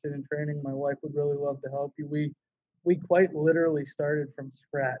interested in training. My wife would really love to help you. We quite literally started from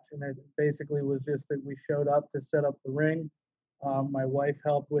scratch, and it basically was just that we showed up to set up the ring. My wife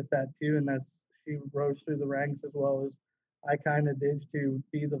helped with that too, and she rose through the ranks as well as I kind of did to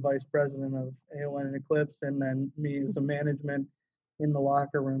be the vice president of AON and Eclipse, and then me as a management in the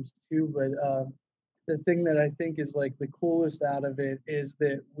locker rooms too. But the thing that I think is like the coolest out of it is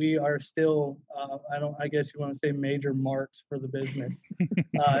that we are still, I guess you want to say major marks for the business.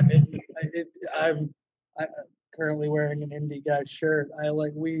 I'm currently wearing an indie guy shirt.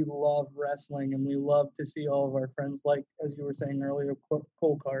 We love wrestling, and we love to see all of our friends, like, as you were saying earlier,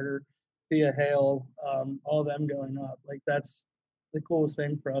 Cole Carter, Thea Hale, all them going up. Like, that's the coolest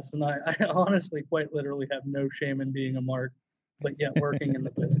thing for us. And I honestly quite literally have no shame in being a mark, but yet working in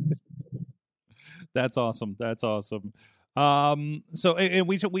the business. That's awesome. So, and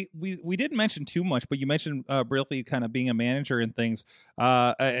we didn't mention too much, but you mentioned briefly kind of being a manager and things.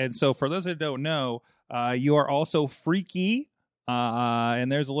 And so for those that don't know, you are also Freaky.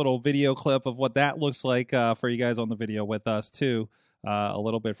 And there's a little video clip of what that looks like for you guys on the video with us too. A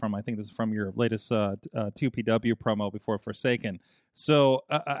little bit from, I think this is from your latest 2PW promo before Forsaken. So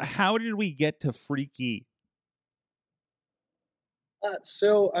how did we get to Freaky?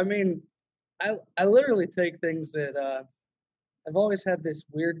 So, I mean, I literally take things that I've always had this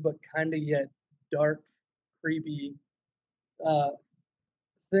weird but kind of yet dark, creepy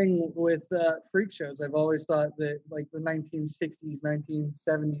thing with freak shows. I've always thought that like the 1960s,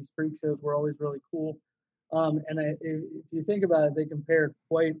 1970s freak shows were always really cool. And if you think about it, they compare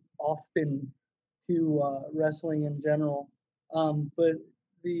quite often to wrestling in general. But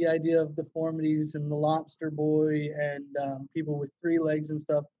the idea of deformities and the lobster boy and people with 3 legs and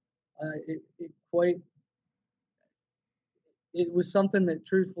stuff, it was something that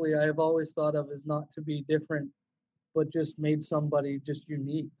truthfully I have always thought of as not to be different, but just made somebody just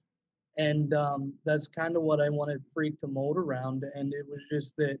unique. And that's kind of what I wanted Freak to mold around. And it was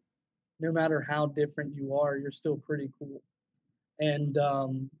just that no matter how different you are, you're still pretty cool. And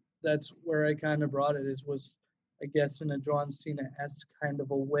that's where I kind of brought it, was I guess in a John Cena-esque kind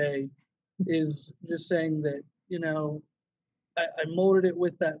of a way, is just saying that, I molded it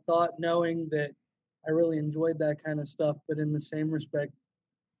with that thought, knowing that I really enjoyed that kind of stuff, but in the same respect,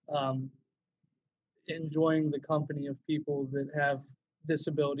 enjoying the company of people that have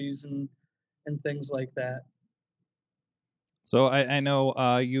disabilities and things like that. So I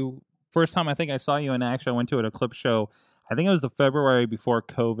know you, first time I think I saw you in action, I went to an Eclipse show. I think it was the February before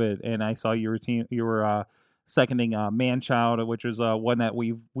COVID, and I saw you were seconding Manchild, which is one that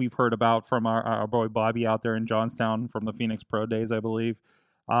we've heard about from our boy Bobby out there in Johnstown from the Phoenix Pro days, I believe.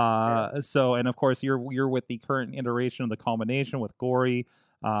 So, and of course you're with the current iteration of the Culmination with Gory,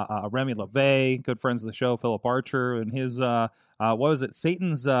 Remy LeVay, good friends of the show, Philip Archer, and his what was it,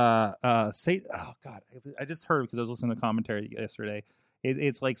 Satan's Satan, oh god, I just heard it because I was listening to commentary yesterday.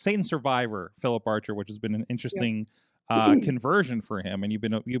 It's like Satan Survivor, Philip Archer, which has been an interesting conversion for him, and you've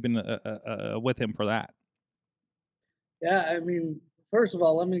been with him for that. Yeah, I mean, first of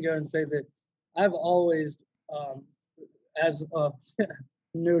all, let me go and say that I've always, as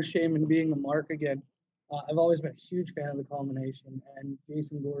no shame in being a mark again, I've always been a huge fan of the Culmination and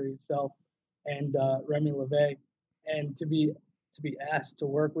Jason Gory itself and Remy LeVay, and to be asked to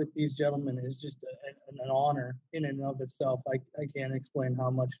work with these gentlemen is just an honor in and of itself. I can't explain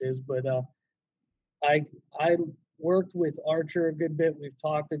how much it is, but I worked with Archer a good bit. We've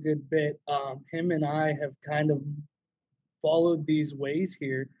talked a good bit. Him and I have kind of followed these ways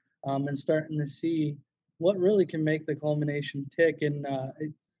here, and starting to see what really can make the Culmination tick. And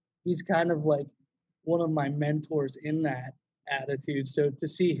he's kind of like one of my mentors in that attitude. So to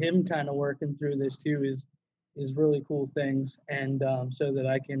see him kind of working through this too is really cool things, and so that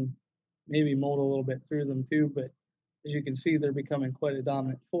I can maybe mold a little bit through them too. But as you can see, they're becoming quite a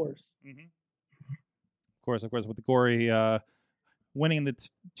dominant force. Mm-hmm. Of course, with Gory winning the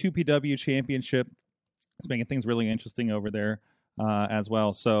 2PW championship, it's making things really interesting over there as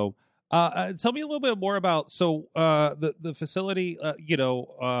well. So tell me a little bit more about the facility. I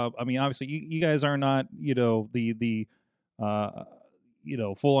mean, obviously you guys are not the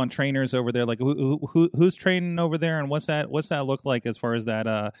full on trainers over there. Like who's training over there, and what's that look like as far as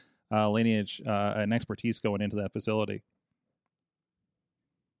that lineage and expertise going into that facility?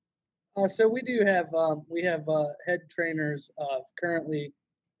 So we do have head trainers currently.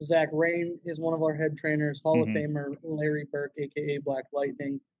 Zach Rain is one of our head trainers. Hall of Famer Larry Burke, aka Black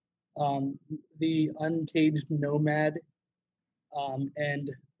Lightning, the Uncaged Nomad, and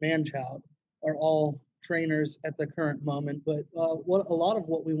Manchild are all trainers at the current moment. But what a lot of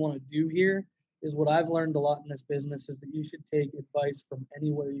what we want to do here is what I've learned a lot in this business is that you should take advice from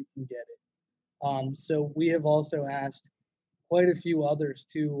anywhere you can get it. So we have also asked quite a few others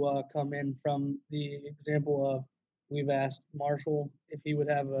to come in. From the example of, we've asked Marshall if he would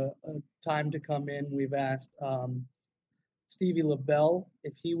have a time to come in. We've asked Stevie LaBelle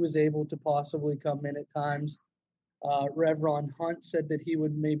if he was able to possibly come in at times. Rev Ron Hunt said that he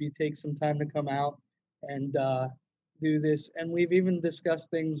would maybe take some time to come out and do this. And we've even discussed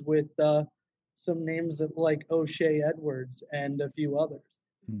things with some names like O'Shea Edwards and a few others.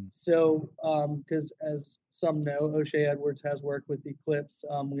 So, because as some know, O'Shea Edwards has worked with Eclipse.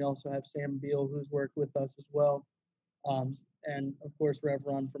 We also have Sam Beal, who's worked with us as well. And of course, Rev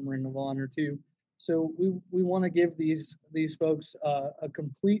Ron from Ring of Honor too. So we want to give these folks a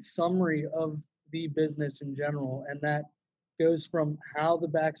complete summary of the business in general, and that goes from how the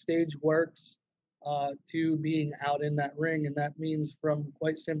backstage works to being out in that ring, and that means from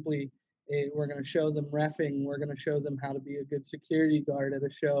quite simply, we're going to show them reffing. We're going to show them how to be a good security guard at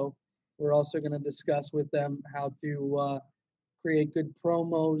a show. We're also going to discuss with them how to create good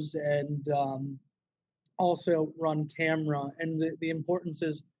promos and also run camera, and the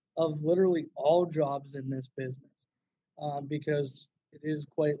importances of literally all jobs in this business, because it is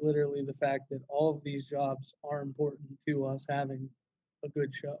quite literally the fact that all of these jobs are important to us having a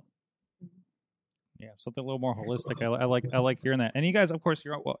good show. Yeah, something a little more holistic. I like hearing that. And you guys, of course,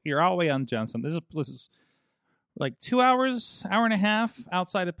 you're all the way on Johnson. This is like 2 hours, hour and a half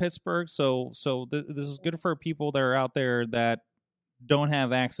outside of Pittsburgh. So this is good for people that are out there that don't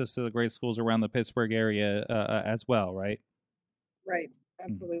have access to the great schools around the Pittsburgh area as well, right? Right.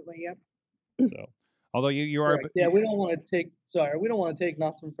 Absolutely. Yep. So, although you are, yeah, we don't want to take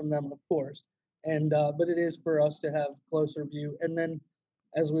nothing from them, of course, and but it is for us to have closer view. And then,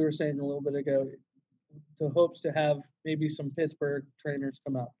 as we were saying a little bit ago, to hopes to have maybe some Pittsburgh trainers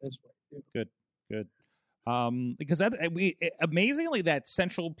come out this way too. Good. Because amazingly, that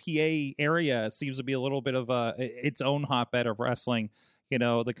central PA area seems to be a little bit of its own hotbed of wrestling.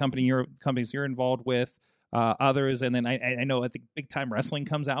 The companies you're involved with, others, and then I know I think Big Time Wrestling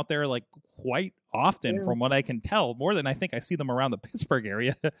comes out there like quite often, from what I can tell, more than I think I see them around the Pittsburgh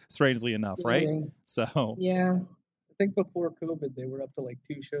area. Strangely enough, right? So yeah, I think before COVID they were up to like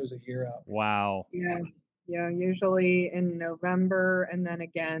 2 shows a year out. Wow. Yeah. Usually in November, and then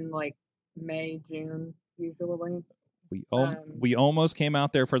again like May, June. Usually. We almost came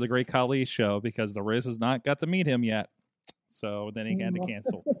out there for the Great Khali show because the Riz has not got to meet him yet, so then he had to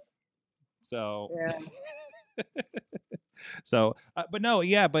cancel. So yeah. So, but no,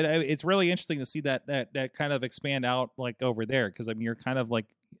 yeah, but it's really interesting to see that kind of expand out like over there, because I mean you're kind of like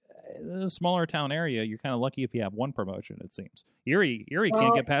a smaller town area. You're kind of lucky if you have one promotion. It seems Erie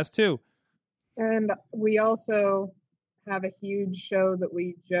can't get past 2. And we also have a huge show that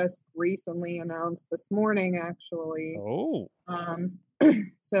we just recently announced this morning, actually. Oh.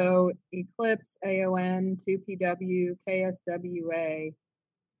 So Eclipse, AON, 2PW, KSWA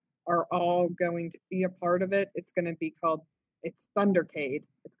are all going to be a part of it. It's going to be it's Thundercade.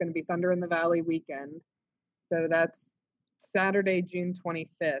 It's going to be Thunder in the Valley weekend. So that's Saturday, June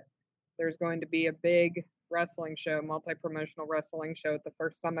 25th. There's going to be a big wrestling show, multi-promotional wrestling show at the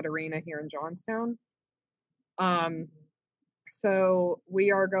First Summit Arena here in Johnstown. So we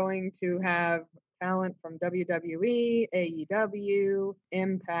are going to have talent from WWE, AEW,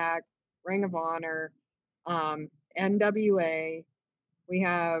 Impact, Ring of Honor, NWA. We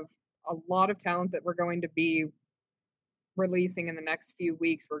have a lot of talent that we're going to be releasing in the next few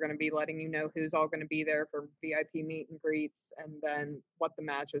weeks. We're going to be letting you know who's all going to be there for VIP meet and greets, and then what the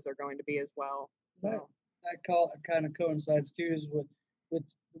matches are going to be as well. So that kind of coincides too is with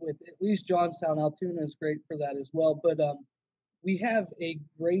at least Johnstown. Altoona is great for that as well. But we have a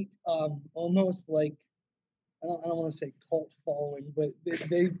great, almost like, I don't want to say cult following, but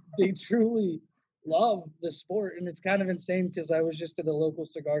they truly love the sport, and it's kind of insane because I was just at a local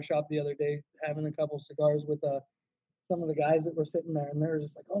cigar shop the other day having a couple cigars with some of the guys that were sitting there, and they were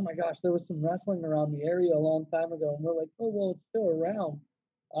just like, "Oh my gosh, there was some wrestling around the area a long time ago," and we're like, "Oh well, it's still around."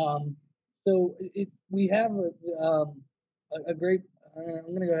 So we have a great. I'm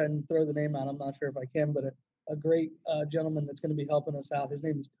going to go ahead and throw the name out. I'm not sure if I can, but a great gentleman that's going to be helping us out. His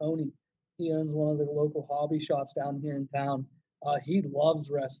name is Tony. He owns one of the local hobby shops down here in town. He loves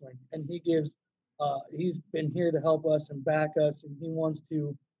wrestling, and he's been here to help us and back us, and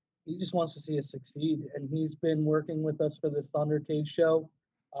he just wants to see us succeed. And he's been working with us for this Thundercade show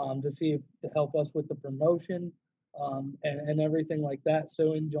to help us with the promotion and everything like that.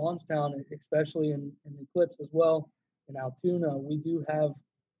 So in Johnstown, especially in Eclipse as well, in Altoona, we do have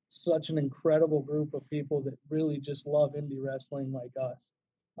such an incredible group of people that really just love indie wrestling like us.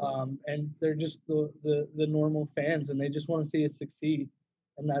 And they're just the normal fans, and they just want to see us succeed.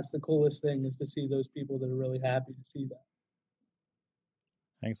 And that's the coolest thing, is to see those people that are really happy to see that.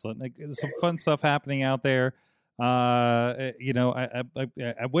 Excellent. Like, there's some fun stuff happening out there. I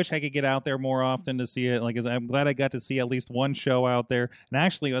wish I could get out there more often to see it. Like, I'm glad I got to see at least one show out there. And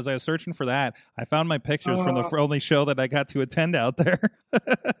actually, as I was searching for that, I found my pictures from the only show that I got to attend out there.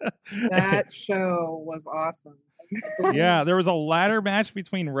 That show was awesome. Yeah, there was a ladder match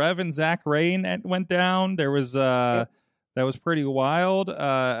between Rev and Zach Rain that went down. There was that was pretty wild.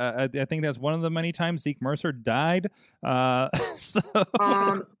 I think that's one of the many times Zeke Mercer died. Ace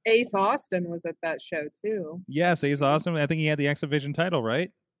Austin was at that show too. Yes, Ace Austin. I think he had the X Division title, right?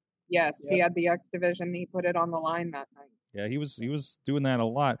 Yes, he had the X Division. He put it on the line that night. Yeah, he was doing that a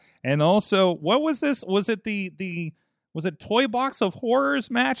lot. And also, what was this? Was it was it Toy Box of Horrors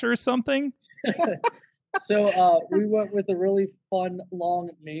match or something? So we went with a really fun long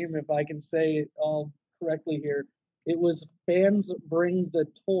name, if I can say it correctly here. It was Fans Bring the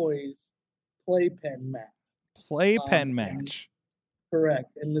Toys Playpen match. Playpen match.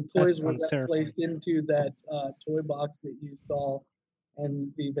 Correct. And the toys were placed into that toy box that you saw.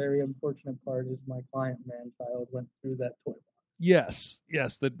 And the very unfortunate part is my client, man-child, went through that toy box. Yes,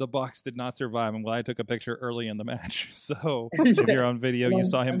 the box did not survive. I'm glad I took a picture early in the match. So if you're on video, you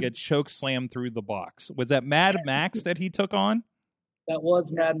saw him get choke slammed through the box. Was that Mad Max that he took on? That was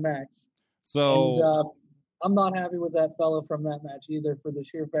Mad Max. So and, I'm not happy with that fella from that match either, for the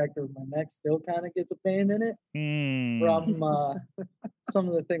sheer factor of my neck still kind of gets a pain in it from some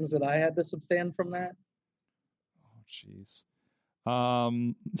of the things that I had to substand from that. Oh, jeez.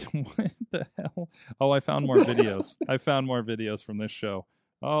 What the hell? Oh, I found more videos. I found more videos from this show.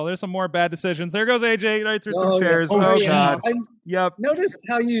 Oh, there's some more bad decisions. There goes AJ right through some chairs. Yeah. Oh God. Yep. Notice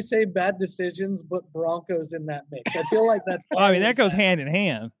how you say bad decisions, but Broncos in that mix. I feel like that's. I mean, that goes hand in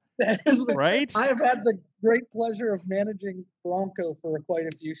hand. Right? I have had the great pleasure of managing Bronco for quite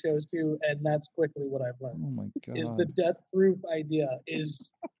a few shows too, and that's quickly what I've learned. Oh my God. Is the death proof idea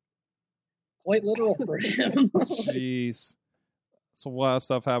is quite literal for him. Jeez. Some wild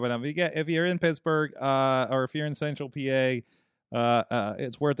stuff happening. If you're in Pittsburgh, or if you're in Central PA,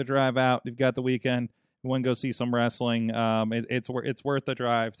 it's worth the drive out. You've got the weekend. You want to go see some wrestling. It's worth the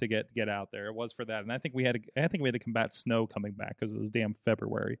drive to get out there. It was for that, and I think we had to combat snow coming back because it was damn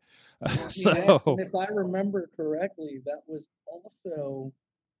February. So, yes, and if I remember correctly, that was also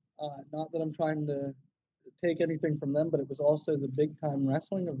not that I'm trying to take anything from them, but it was also the big time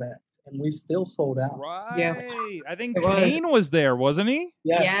wrestling event, and we still sold out. Right. Yeah. I think Kane was there, wasn't he?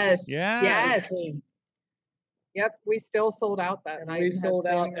 Yes. Yes. Yep, we still sold out that night. We sold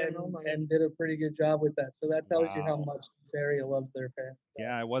out and did a pretty good job with that. So that tells you how much this area loves their fans.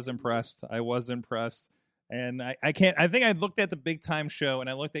 Yeah, I was impressed. And I can't. I think I looked at the big time show and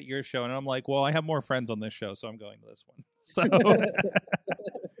I looked at your show and I'm like, well, I have more friends on this show, so I'm going to this one. So,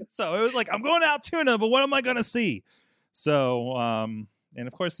 so it was like, I'm going to Altoona, but what am I going to see? So, and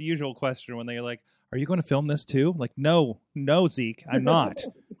of course, the usual question when they're like, are you going to film this too? Like, no, Zeke, I'm not.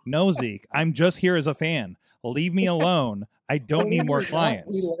 No, Zeke, I'm just here as a fan. Leave me alone. I don't need more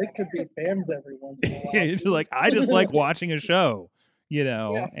clients. We like to be fans every once in a while. You're like, I just like watching a show,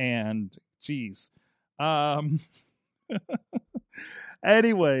 and geez.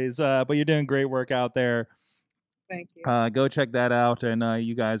 Anyways, but you're doing great work out there. Thank you. Go check that out. And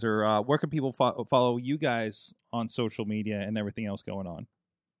you guys are, where can people follow you guys on social media and everything else going on?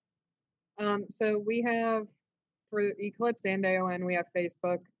 So we have, for Eclipse and AON, we have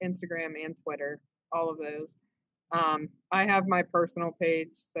Facebook, Instagram, and Twitter. All of those. I have my personal page,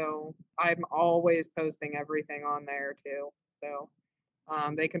 so I'm always posting everything on there too. So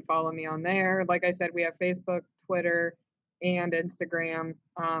they can follow me on there. Like I said, we have Facebook, Twitter, and Instagram.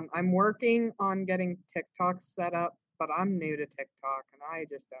 I'm working on getting TikTok set up, but I'm new to TikTok and I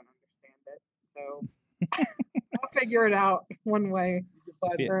just don't understand it. So I'll figure it out one way You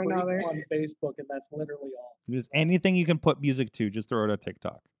can find or Blake another. on Facebook, and that's literally all. Just anything you can put music to, just throw it at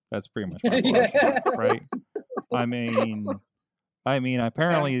TikTok. That's pretty much my Yeah. philosophy, right? I mean,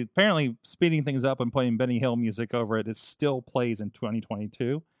 apparently speeding things up and playing Benny Hill music over it still plays in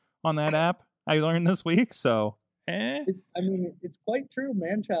 2022 on that app. I learned this week, so It's quite true.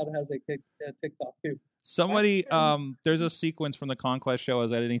 Manchild has a TikTok too. somebody there's a sequence from the Conquest show I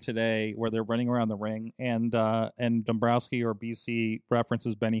was editing today where they're running around the ring and Dombrowski or BC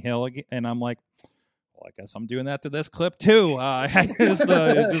references Benny Hill again, and I'm like, well, I guess I'm doing that to this clip too. Let's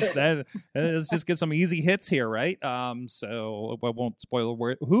just get some easy hits here, right? So I won't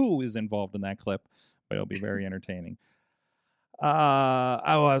spoil who is involved in that clip, but it'll be very entertaining.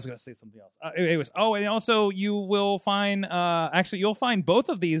 I was going to say something else. Anyways, and also you will find, you'll find both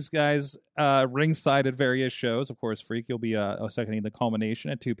of these guys ringside at various shows. Of course, Freak, you'll be seconding the culmination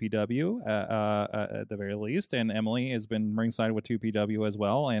at 2PW at the very least, and Emily has been ringside with 2PW as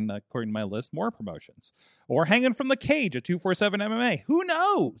well. And according to my list, more promotions or hanging from the cage at 247 MMA. Who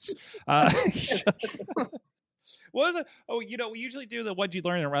knows? What was it? Oh, we usually do the what'd you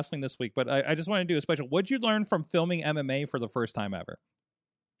learn in wrestling this week, but I just want to do a special. What'd you learn from filming MMA for the first time ever?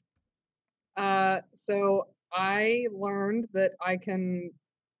 So I learned that I can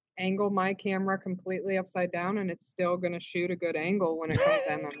angle my camera completely upside down and it's still going to shoot a good angle when it comes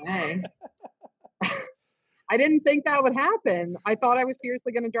to MMA. I didn't think that would happen. I thought I was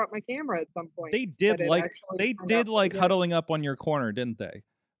seriously going to drop my camera at some point. They did like huddling up on your corner, didn't they?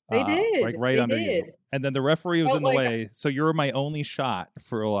 They did. Like right they under did. you. And then the referee was Felt in the like way, so you were my only shot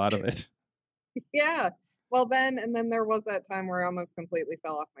for a lot of it. Yeah. Well, then there was that time where I almost completely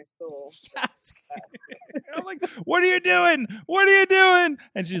fell off my stool. I'm like, what are you doing? What are you doing?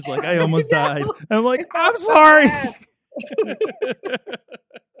 And she's like, I almost died. I'm like, I'm sorry.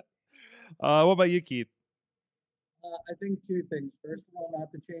 What about you, Keith? I think two things. First of all,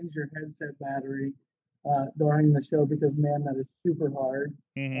 not to change your headset battery during the show because, man, that is super hard.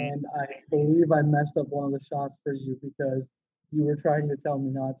 Mm-hmm. And I believe I messed up one of the shots for you because you were trying to tell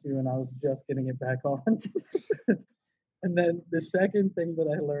me not to, and I was just getting it back on. And then the second thing that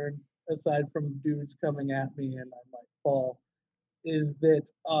I learned, aside from dudes coming at me and I might fall, is that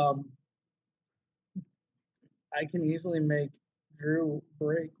I can easily make Drew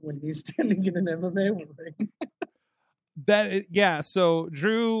break when he's standing in an MMA ring. So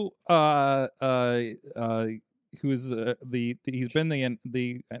Drew who's he's been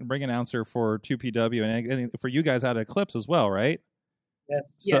the ring announcer for 2PW and for you guys out of Eclipse as well, right? Yes.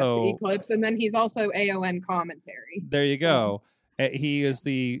 So, yes, Eclipse, and then he's also AON commentary. There you go. He is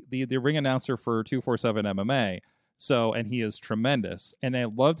the ring announcer for 247 MMA. So, and he is tremendous. And I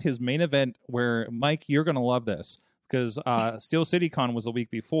loved his main event where, Mike, you're going to love this because Steel City Con was the week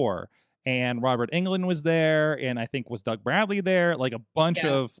before. And Robert Englund was there, and I think was Doug Bradley there. Like a bunch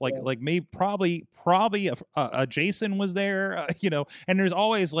of maybe probably Jason was there, And there's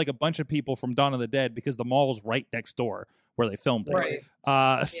always like a bunch of people from Dawn of the Dead because the mall's right next door where they filmed it. Right.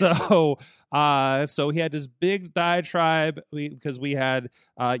 So he had this big diatribe because we had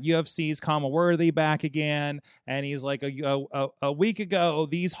UFC's Kama Worthy back again, and he's like a week ago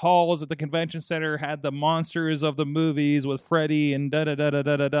these halls at the convention center had the monsters of the movies with Freddy and da da da da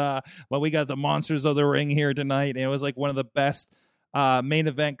da da da. Well, we got the monsters of the ring here tonight, and it was like one of the best main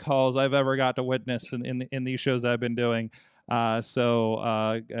event calls I've ever got to witness in these shows that I've been doing. And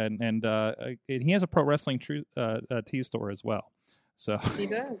he has a pro wrestling tea store as well. So he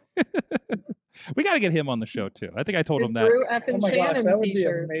does. We got to get him on the show too. I think I told him that. Drew F. and Shannon that would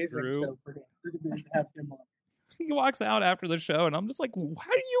t-shirt. be amazing Drew. show for him to have him on. He walks out after the show, and I'm just like,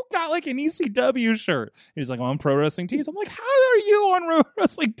 "How do you got like an ECW shirt?" He's like, "Oh, I'm Pro Wrestling Tees." I'm like, "How are you on Pro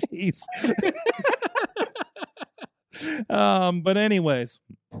Wrestling Tees?" But anyways,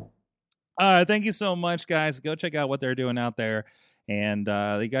 thank you so much, guys. Go check out what they're doing out there, and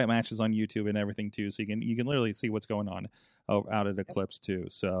they got matches on YouTube and everything too, so you can literally see what's going on out at Eclipse too.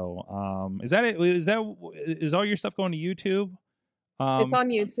 So, is that it? Is all your stuff going to YouTube? It's on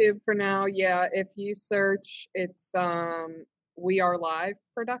YouTube for now. Yeah, if you search, it's We Are Live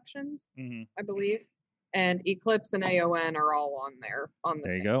Productions, I believe, and Eclipse and AON are all on there.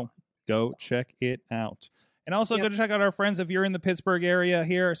 There you go. Go check it out. And also go to check out our friends if you're in the Pittsburgh area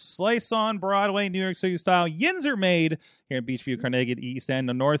here. Slice on Broadway, New York City style. Yins are made here in Beachview, Carnegie, East End,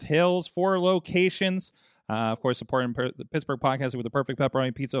 and North Hills. 4 locations. Of course, supporting the Pittsburgh podcast with the perfect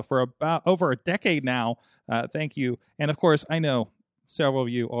pepperoni pizza for about over a decade now. Thank you. And of course, I know several of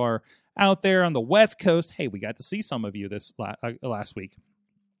you are out there on the West Coast, hey, we got to see some of you this last week.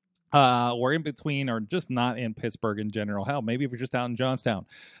 Or in between, or just not in Pittsburgh in general. Hell, maybe if you're just out in Johnstown,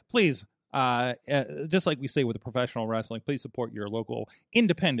 please, just like we say with the professional wrestling, please support your local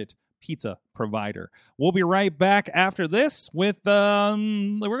independent pizza provider. We'll be right back after this with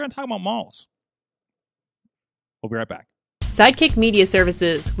we're going to talk about malls. We'll be right back. Sidekick Media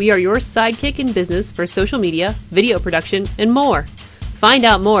Services. We are your sidekick in business for social media, video production, and more. Find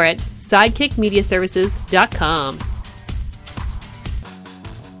out more at sidekickmediaservices.com.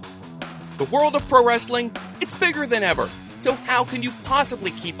 The world of pro wrestling, it's bigger than ever. So how can you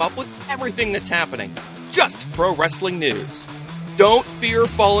possibly keep up with everything that's happening? Just pro wrestling news. Don't fear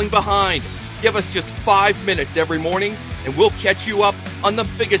falling behind. Give us just 5 minutes every morning, and we'll catch you up on the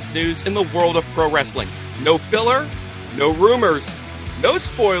biggest news in the world of pro wrestling. No filler, no rumors, no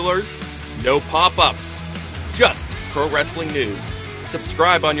spoilers, no pop-ups. Just pro wrestling news.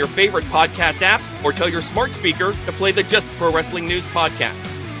 Subscribe on your favorite podcast app or tell your smart speaker to play the Just Pro Wrestling News podcast.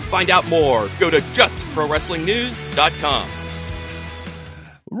 Find out more. Go to justprowrestlingnews.com.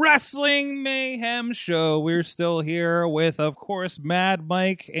 Wrestling Mayhem Show. We're still here with, of course, Mad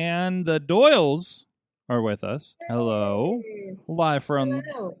Mike, and the Doyles are with us. Hello. Live from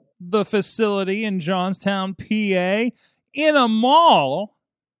the facility in Johnstown, PA, in a mall.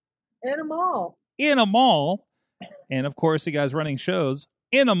 In a mall. In a mall. And, of course, you guys running shows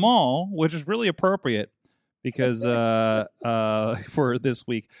in a mall, which is really appropriate because for this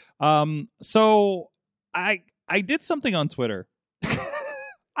week. So I did something on Twitter.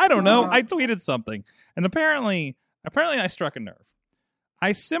 I don't know. I tweeted something, and apparently I struck a nerve. I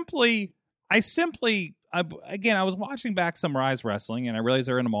was watching back some Rise Wrestling, and I realized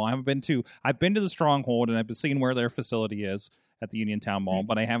they're in a mall. I've been to the Stronghold, and I've been seeing where their facility is at the Uniontown Mall,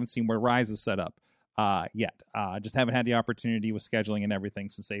 but I haven't seen where Rise is set up yet. Just haven't had the opportunity with scheduling and everything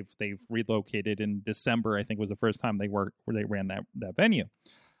since they've relocated in December. I think was the first time they ran that venue.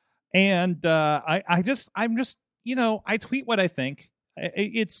 And I'm just I tweet what I think.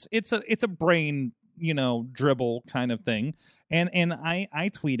 It's a brain dribble kind of thing, and I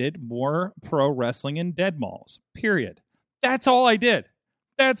tweeted more pro wrestling in dead malls. Period. That's all I did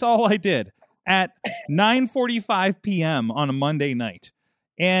at 9:45 p.m. on a Monday night,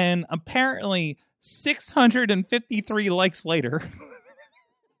 and apparently 653 likes later.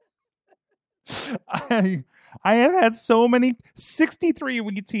 I have had so many 63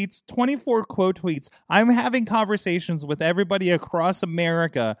 retweets, 24 quote tweets. I'm having conversations with everybody across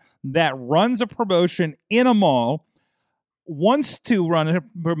America that runs a promotion in a mall, wants to run a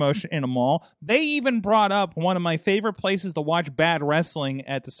promotion in a mall. They even brought up one of my favorite places to watch bad wrestling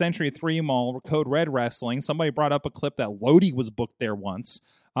at the Century 3 Mall, Code Red Wrestling. Somebody brought up a clip that Lodi was booked there once.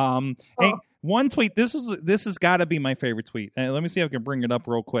 And one tweet, this has got to be my favorite tweet. And let me see if I can bring it up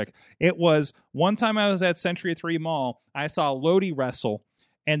real quick. It was one time I was at Century 3 Mall. I saw Lodi wrestle,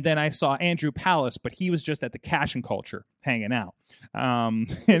 and then I saw Andrew Palace, but he was just at the Cash and Culture hanging out. And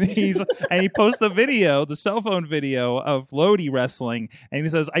he posted the cell phone video of Lodi wrestling, and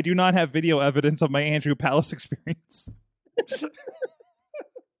he says, "I do not have video evidence of my Andrew Palace experience."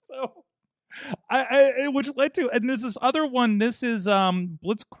 So which led to, and there's this other one. This is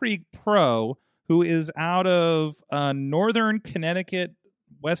Blitzkrieg Pro, who is out of Northern Connecticut,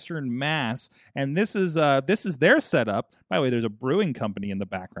 Western Mass, and this is their setup. By the way, there's a brewing company in the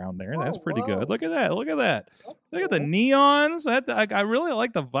background there. That's pretty good. Look at that. Look at the neons. I really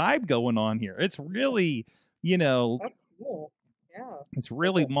like the vibe going on here. It's really, That's cool. Yeah. It's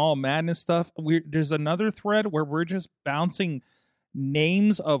really mall madness stuff. There's another thread where we're just bouncing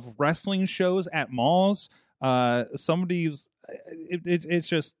names of wrestling shows at malls. It's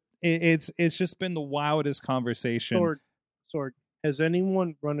just been the wildest conversation. Sword. Has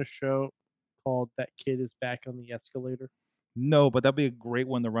anyone run a show called That Kid Is Back on the Escalator? No, but that'd be a great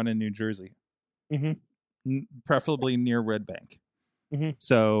one to run in New Jersey. Mm-hmm. Preferably near Red Bank. Mm-hmm.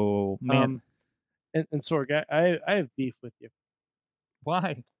 So, man. And Sorg, I have beef with you.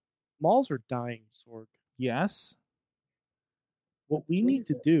 Why? Malls are dying, Sorg. Yes. What we need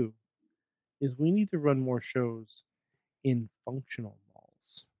to do is we need to run more shows in functional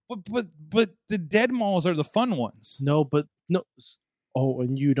malls. But the dead malls are the fun ones. No. Oh,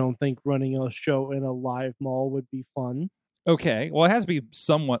 and you don't think running a show in a live mall would be fun? Okay. Well, it has to be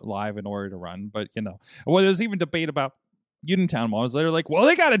somewhat live in order to run, but well, there's even debate about Uniontown malls. They're like, well,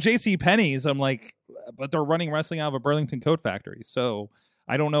 they got a JCPenney's. I'm like, but they're running wrestling out of a Burlington Coat Factory. So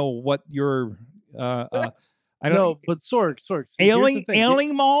I don't know what your I don't know, but Sorg.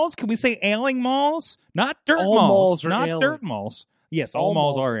 Ailing malls? Can we say ailing malls? Not dirt all malls. Are not ailing. dirt malls. Yes, all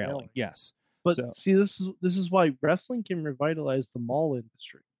malls are ailing. Yes. But see, this is why wrestling can revitalize the mall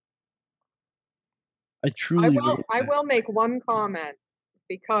industry. I truly. I will make one comment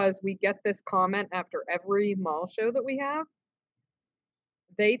because we get this comment after every mall show that we have.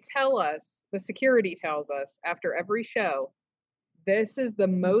 They tell us, the security tells us after every show, this is the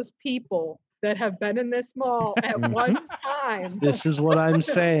most people that have been in this mall at one time. This is what I'm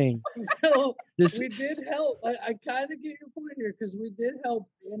saying. So This we did help. I kind of get your point here because we did help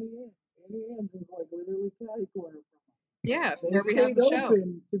Annie Ann's. Annie Ann's is like literally catty corner from us. Yeah, They where we have stayed the show.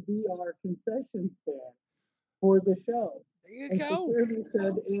 open to be our concession stand for the show. There you And go. security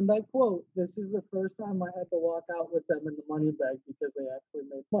said, and I quote, "This is the first time I had to walk out with them in the money bag because they actually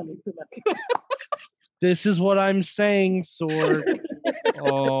made money tonight." This is what I'm saying, Sword.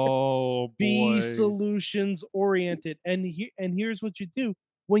 Oh boy. Be solutions oriented, and here's what you do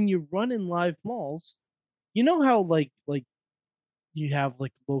when you run in live malls. You know how like you have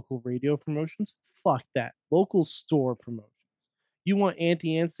like local radio promotions? Fuck that. Local store promotions. You want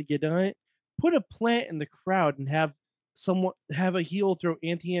Auntie Anne's to get on it? Put a plant in the crowd and have a heel throw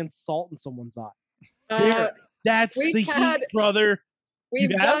Auntie Anne's salt in someone's eye. There. That's we the had- heat, brother. We've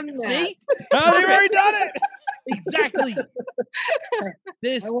You have? done that. See? Oh, they've already done it. Exactly.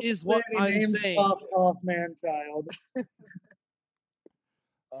 This I won't is say what any I'm names saying. off man child.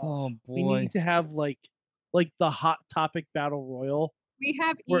 Oh We boy. need to have like the Hot Topic Battle Royal We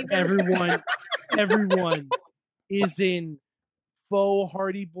have where even everyone is in faux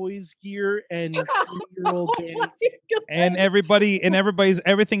Hardy Boys gear and 20-year-old Danny. And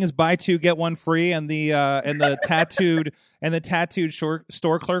everything is buy two get one free, and the tattooed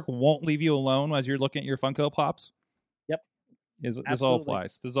store clerk won't leave you alone as you're looking at your Funko Pops. Yep. This all Absolutely.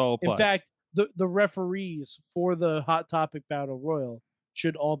 applies. This all applies. In fact, the referees for the Hot Topic Battle Royal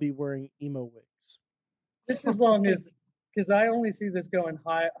should all be wearing emo wigs. Just as long as, because I only see this going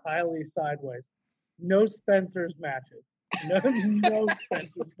highly sideways. No Spencer's matches. No Spencer's matches.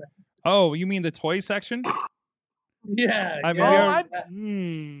 oh, you mean the toy section? Yeah. I mean, yeah.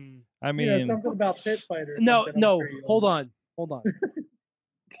 I mean, You know, something about pit fighters. No, something I'm no, sure you'll hold know. on.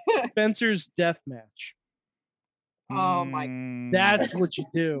 Spencer's death match. Oh my! That's what you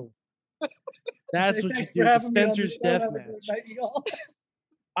do. That's Hey, what you thanks do. for The having me on the Spencer's show. death Have a great match. night, y'all.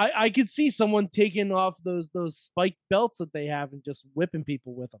 I could see someone taking off those spiked belts that they have and just whipping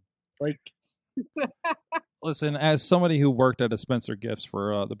people with them. Like, listen, as somebody who worked at a Spencer Gifts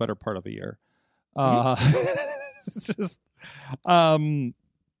for the better part of a year, it's just, I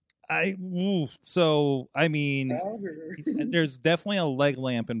mean, there's definitely a leg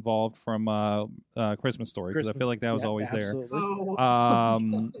lamp involved from Christmas Story, because I feel like that was always there.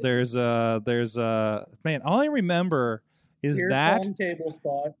 Oh. There's man, all I remember is Beer that pong table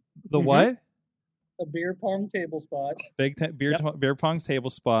spot. the what A beer pong table spot. beer pong's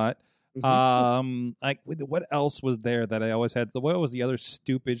table spot. Like what else was there that I always had? What was the other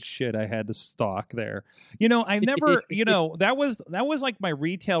stupid shit I had to stock there? You know, I've never, you know, that was like my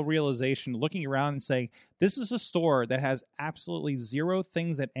retail realization, looking around and saying, this is a store that has absolutely zero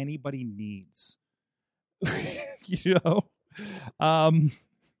things that anybody needs. You know,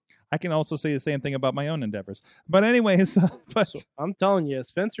 I can also say the same thing about my own endeavors. But anyways, so I'm telling you,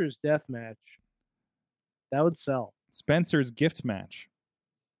 Spencer's death match, that would sell. Spencer's gift match.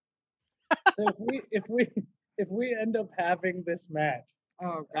 So if we end up having this match,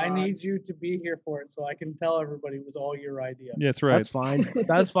 Oh, I God. need you to be here for it so I can tell everybody it was all your idea. That's right. That's fine.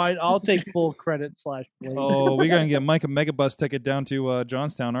 That's fine. I'll take full credit / blame. Oh, we're gonna get Mike a Megabus ticket down to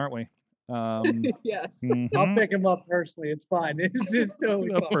Johnstown, aren't we? Yes. I'll pick him up personally. It's fine. It's totally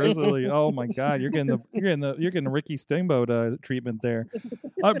No, fine. personally, oh my God, you're getting the Ricky Steamboat treatment there.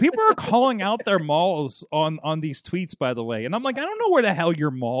 People are calling out their malls on these tweets, by the way, and I'm like, I don't know where the hell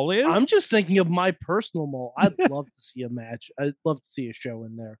your mall is. I'm just thinking of my personal mall. I'd love to see a match. I'd love to see a show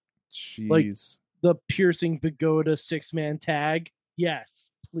in there. Jeez. Like the piercing pagoda 6-man tag. Yes,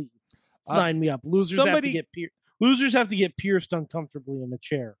 please sign me up. Losers have to get pierced uncomfortably in a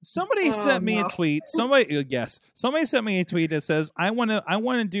chair. Somebody sent me a tweet. Somebody sent me a tweet that says, I want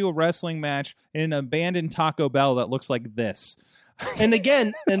to do a wrestling match in an abandoned Taco Bell that looks like this. And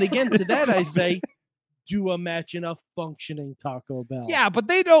again to that I say, do a match in a functioning Taco Bell. Yeah, but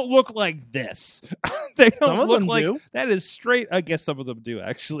they don't look like this. They Some don't of look them like do. That is straight. I guess some of them do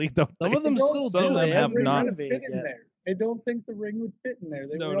actually. Don't Some they? of them still Some do. of them They have haven't not. renovated Fit in yet. there. I don't think the ring would fit in there.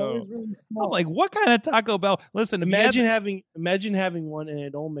 They No, were no. always really small. I'm like, what kind of Taco Bell? Listen, if you Imagine had- having one in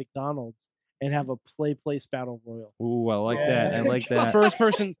an old McDonald's and have a play place battle royal. Ooh, I like that. I like that. First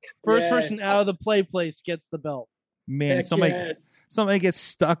person Yes. out of the play place gets the belt. Man, Heck somebody yes. gets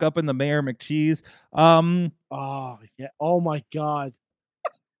stuck up in the Mayor McCheese. Oh yeah. Oh my God.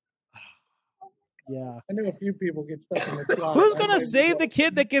 Yeah. I know a few people get stuck in the slide. Who's I gonna might be save the one.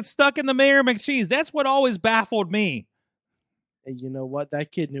 kid that gets stuck in the Mayor McCheese? That's what always baffled me. And you know what?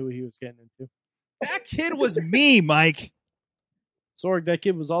 That kid knew what he was getting into. That kid was me, Mike. Sorg, that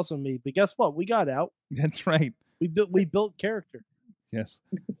kid was also me. But guess what? We got out. That's right. We built character. Yes.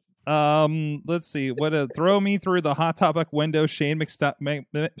 Let's see. Throw me through the Hot Topic window, Shane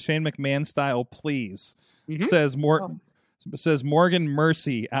McMahon style, please. Mhm. Says Morgan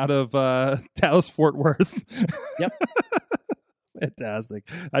Mercy out of Dallas Fort Worth. Yep. Fantastic.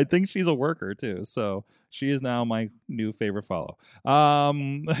 I think she's a worker too, so she is now my new favorite follow.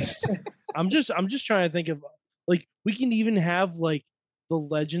 I'm just trying to think of, like, we can even have like the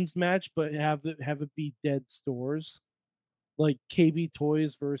Legends match, but have it be dead stores, like KB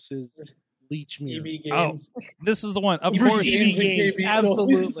Toys versus Leechmere. EB Oh, games. this is the one. Of EB course. Games. Games, KB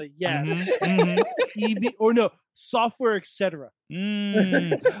absolutely, yeah. Mhm, EB or no software, etc.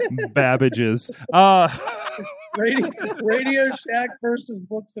 Babbage's. Radio Shack versus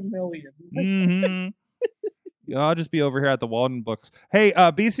Books a Million. Mm-hmm. I'll just be over here at the Walden Books. Hey,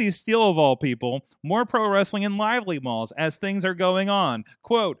 BC Steel of all people, more pro wrestling in Lively malls as things are going on.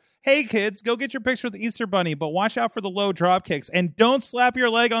 Quote, hey kids, go get your picture with the Easter Bunny, but watch out for the low drop kicks and don't slap your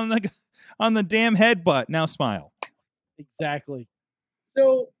leg on the damn headbutt. Now smile. Exactly.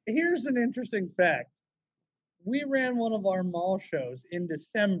 So here's an interesting fact. We ran one of our mall shows in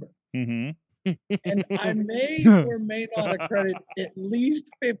December, Mm-hmm. and I may or may not accredit at least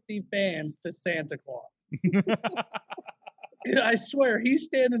 50 fans to Santa Claus. I swear, he's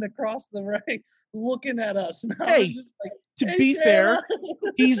standing across the ring looking at us. And I was Hey, just like, To "Hey, be fair,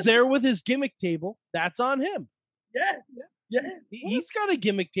 Santa." he's there with his gimmick table. That's on him. Yeah. He's got a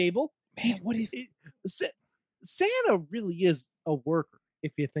gimmick table. Man, what if... Santa really is a worker,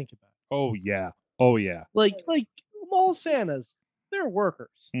 if you think about it. Oh, yeah. Oh, yeah. Like mall Santas, they're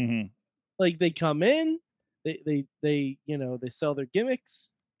workers. Mm-hmm. Like, they come in, they they sell their gimmicks.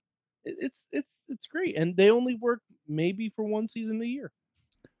 It's great, and they only work maybe for one season a year.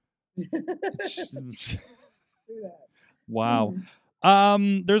 Wow.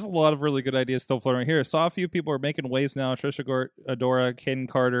 There's a lot of really good ideas still floating here. Saw a few people are making waves now. Trisha Adora, Caden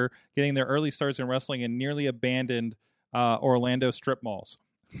Carter getting their early starts in wrestling in nearly abandoned Orlando strip malls.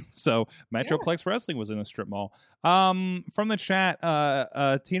 So Metroplex Wrestling was in a strip mall. From the chat,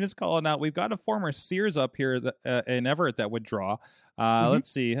 Tina's calling out. We've got a former Sears up here in Everett that would draw. Let's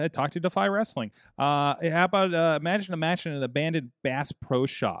see. I talked to Defy Wrestling. How about imagine a match in an abandoned Bass Pro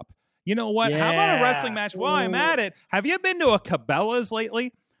Shop? You know what? How about a wrestling match? While I'm at it, have you been to a Cabela's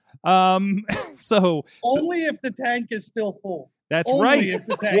lately? So Only if the tank is still full. that's Only right. if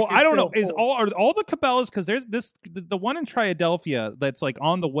the tank Well, is I don't know. still full. Are all the Cabela's, because there's the one in Triadelphia that's like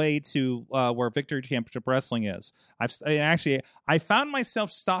on the way to where Victory Championship Wrestling is. I found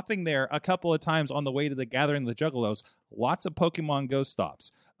myself stopping there a couple of times on the way to the Gathering of the Juggalos. Lots of Pokemon Go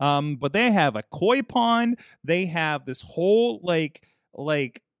stops. But they have a koi pond. They have this whole like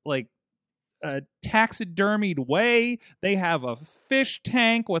a taxidermied way. They have a fish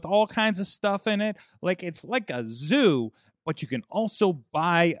tank with all kinds of stuff in it. Like, it's like a zoo, but you can also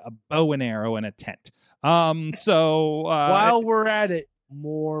buy a bow and arrow and a tent. So While we're at it,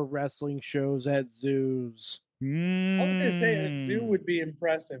 more wrestling shows at zoos. I was gonna say a zoo would be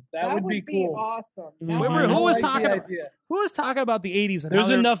impressive. That would be cool. awesome. Wait, Now wait, I who was like the talking about- idea. who was talking about the 80s and how There's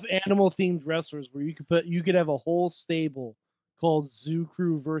they're- enough animal themed wrestlers where you could have a whole stable called Zoo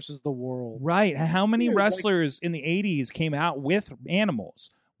Crew versus the World. Right. How many Dude, like- wrestlers in the 80s came out with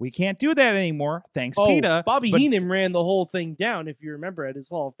animals? We can't do that anymore. Thanks, Oh, PETA. Bobby but- Heenan ran the whole thing down, if you remember, at his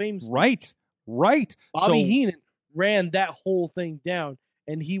Hall of Fame speech. Right. Bobby So- Heenan ran that whole thing down,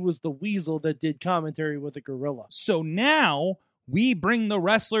 and he was the weasel that did commentary with a gorilla. So now we bring the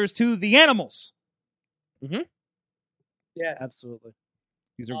wrestlers to the animals. Yes. Absolutely.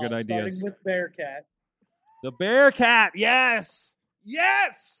 These are good ideas. Starting with Bearcat. The Bearcat, yes.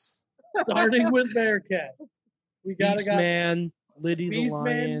 Starting with Bearcat. We gotta got Beastman, Liddy the Beastman.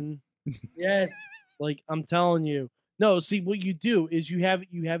 Lion. yes. Like, I'm telling you. No, see, what you do is you have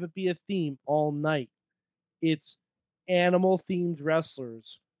it be a theme all night. It's animal-themed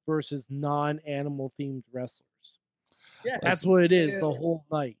wrestlers versus non-animal themed wrestlers. Yeah. That's what it is Yeah. the whole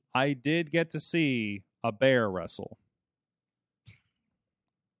night. I did get to see a bear wrestle.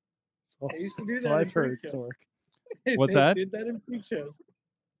 So, I used to do so that. I've heard, pre-shows. Sork. What's They that? Did that in pre-shows.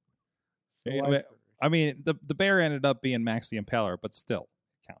 So Yeah, I've heard. I mean, the bear ended up being Max the Impaler, but still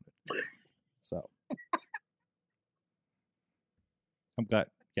counted. So I'm glad.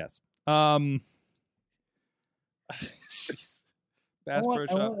 Yes. Jeez. Bass Pro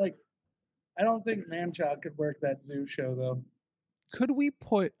Shop. I don't think Manchild could work that zoo show though. Could we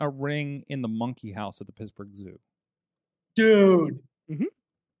put a ring in the monkey house at the Pittsburgh Zoo? Dude. Mhm.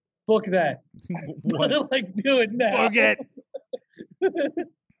 Book that. What? Like, do it now. Book it.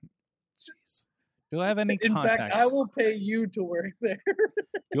 Jeez. Do I have any In contacts? fact, I will pay you to work there.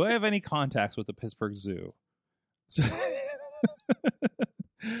 Do I have any contacts with the Pittsburgh Zoo? So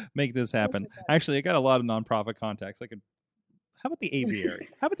make this happen. Actually, I got a lot of nonprofit contacts. How about the aviary?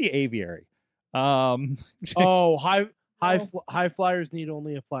 Oh, high flyers need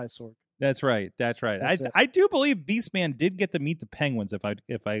only a fly sword. That's right. That's it. I do believe Beastman did get to meet the penguins, if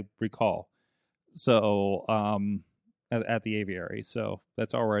I recall. So at the aviary. So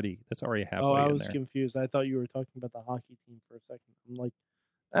that's already halfway I in was there. confused. I thought you were talking about the hockey team for a second. I'm like,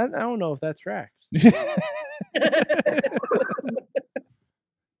 I don't know if that tracks.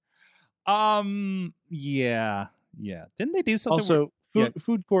 Yeah. Didn't they do something? Also,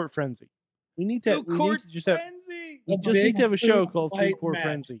 food court frenzy. We need to frenzy. We just need to have a show called Food Court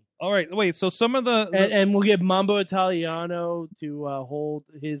Frenzy. All right, wait. So some of the and we'll get Mambo Italiano to hold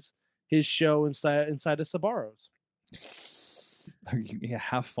his show inside of Sabaros. Yeah,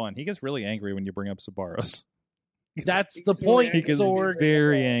 have fun. He gets really angry when you bring up Sabaros. That's the point. He gets Sorg.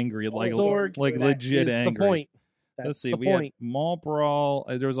 very angry, like legit That is angry. the point. Let's see. the We had point. Mall Brawl.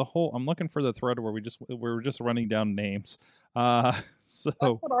 There was a whole. I'm looking for the thread where we were just running down names. So That's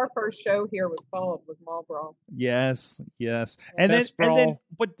what our first show here was called, was Mall Brawl. yes, Yeah. and Best then Brawl.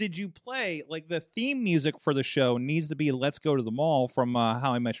 but did you play like the theme music for the show needs to be "Let's Go to the Mall" from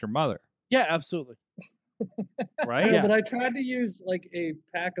How I Met Your Mother, Yeah, absolutely. right? Yeah, but I tried to use like a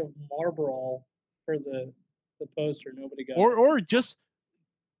pack of Marlboro for the poster. Nobody got it. Or just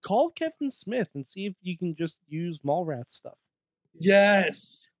call Kevin Smith and see if you can just use Mallrats stuff.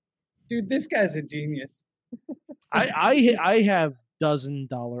 Yes. Dude, this guy's a genius. I have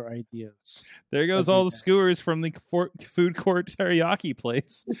 $1,000 ideas. There goes all the skewers from the food court teriyaki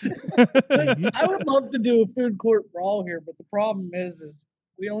place. I would love to do a food court brawl here, but the problem is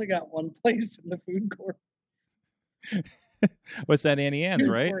we only got one place in the food court. What's that, Annie Ann's,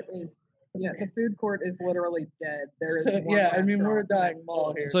 Food right? court the food court is literally dead. There is So, one yeah, I mean, restaurant we're a dying that's mall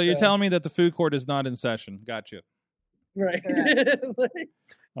full. here. So you're telling me that the food court is not in session? Got you. Right. Like,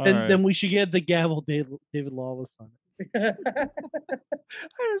 All And right. then we should get the gavel David Lawless on it. I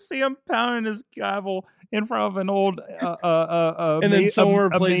just see him pounding his gavel in front of an old, And then someone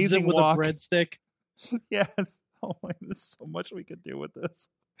replaces it amazing with walk. a breadstick. Yes. Oh my, there's so much we could do with this.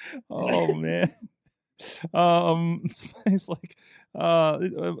 Oh man. It's like,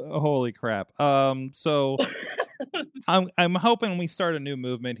 holy crap. So I'm hoping we start a new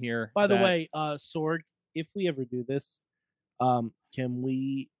movement here. By the that- way, Sorg, if we ever do this, can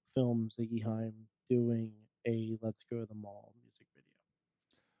we film Ziggy Heim doing a "Let's Go to the Mall" music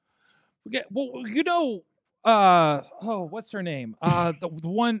video? well, what's her name?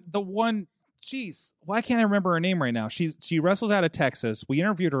 The one. Jeez, why can't I remember her name right now? She wrestles out of Texas. We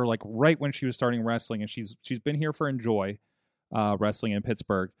interviewed her like right when she was starting wrestling, and she's been here for Enjoy wrestling in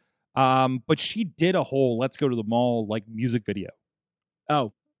Pittsburgh. But she did a whole "Let's Go to the Mall" like music video.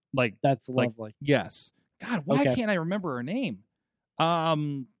 Oh, Like that's like, lovely. yes. God, why Okay. can't I remember her name?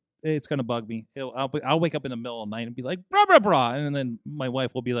 It's gonna bug me. I'll wake up in the middle of the night and be like, "Blah blah blah," and then my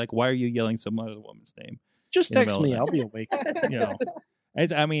wife will be like, "Why are you yelling some other woman's name?" Just in the text middle of me. the I'll be awake.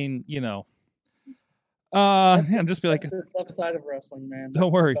 You know, and just be like, that's the tough side of wrestling, man. don't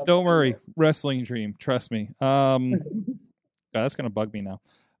That's worry, the tough don't side of worry, wrestling. wrestling dream, trust me. God, that's gonna bug me now.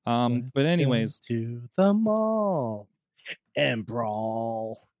 But anyways, Go to the mall and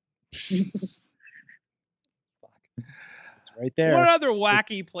brawl. It's right there. what other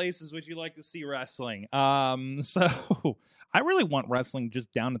wacky places would you like to see wrestling? So I really want wrestling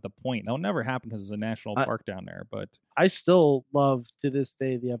just down at the point. That'll never happen because it's a national park down there. But I still love to this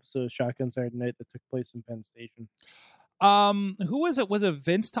day the episode of Shotgun Saturday Night that took place in Penn Station. who was it? Was it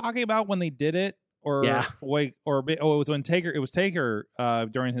Vince talking about when they did it? Or Yeah. wait, or it was when Taker. It was Taker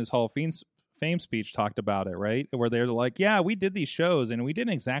during his Hall of Fame speech talked about it, right? Where they're like, "Yeah, we did these shows and we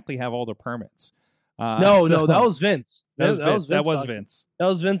didn't exactly have all the permits." No, that was Vince. That was Vince. That was talking. Vince. That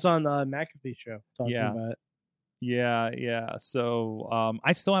was Vince on McAfee's show talking Yeah. about it. Yeah. So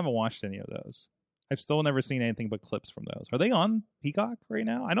I still haven't watched any of those. I've still never seen anything but clips from those. Are they on Peacock right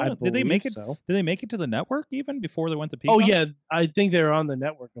now? I don't know. Did they make it? So. Did they make it to the network even before they went to Peacock? Oh yeah, I think they were on the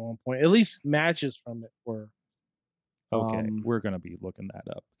network at one point. At least matches from it were. Okay, we're gonna be looking that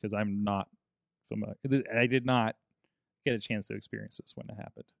up because I'm not familiar. I did not get a chance to experience this when it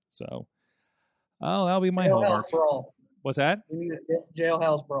happened. So, that'll be my homework. Jailhouse Brawl. What's that? We need a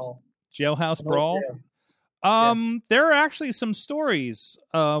Jailhouse Brawl. Jailhouse No Brawl. jail. There are actually some stories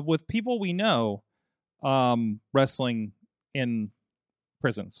with people we know wrestling in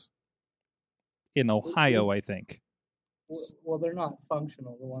prisons in Ohio, I think. Well, they're not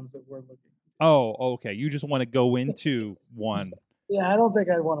functional, the ones that we're looking at. Oh, okay. You just want to go into one. Yeah, I don't think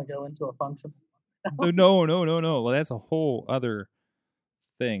I'd want to go into a functional. No. Well, that's a whole other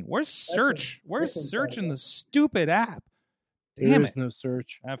thing. Where's search? Where's that's search in incredible. the stupid app? There Damn is it. no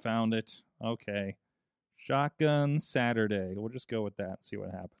search. I found it. Okay. Shotgun Saturday. We'll just go with that and see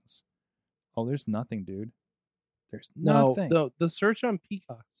what happens. Oh, there's nothing, dude. There's nothing. No, the search on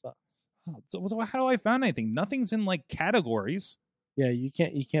Peacock sucks. Oh, so how do I find anything? Nothing's in like categories. Yeah, you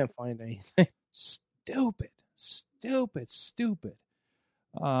can't find anything. Stupid.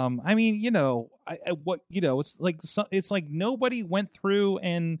 I mean, it's like nobody went through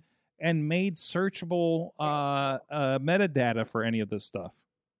and made searchable metadata for any of this stuff.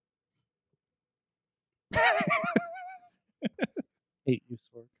 Hate you,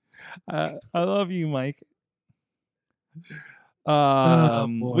 Sorg. I love you, Mike.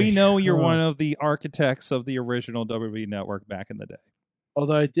 boy. We know you're Oh. one of the architects of the original WWE Network back in the day.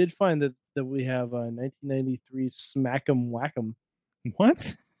 Although I did find that we have 1993 Smack'em Whack'em.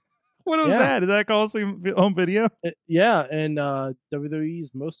 What? What was Yeah. that? Is that called some home video? Yeah, and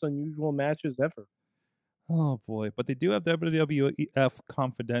WWE's most unusual matches ever. Oh boy, but they do have WWF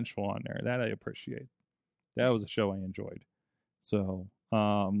Confidential on there. That I appreciate. That was a show I enjoyed. So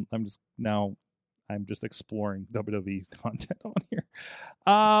I'm just exploring WWE content on here.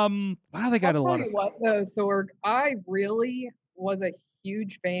 Wow, they got I'll a lot tell of. you what, though, Sorg, I really was a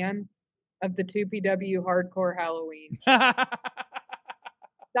huge fan of the 2PW Hardcore Halloween.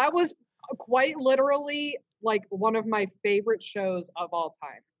 That was quite literally like one of my favorite shows of all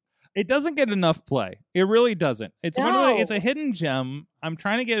time. It doesn't get enough play. It really doesn't. It's it's a No. hidden gem. I'm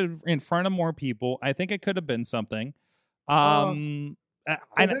trying to get it in front of more people. I think it could have been something. I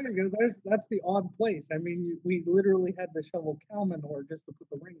There you go. That's the odd place. I mean, we literally had to shovel Kalmanor just to put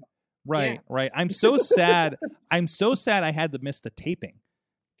the ring on. Right. I'm so sad. I'm so sad I had to miss the taping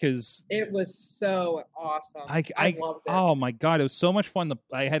because It was so awesome. I loved it. oh my god, it was so much fun.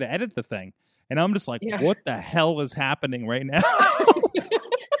 I had to edit the thing, and I'm just like, Yeah. what the hell is happening right now?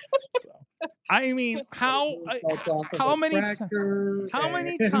 So, I mean, how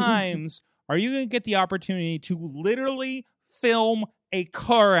many times are you going to get the opportunity to literally film a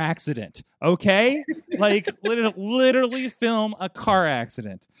car accident? Okay, like literally film a car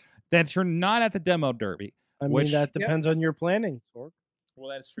accident that you're not at the demo derby. I mean, Which- that depends on your planning, Sorg. Well,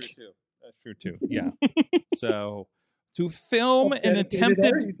 that's true too. Yeah. So to film an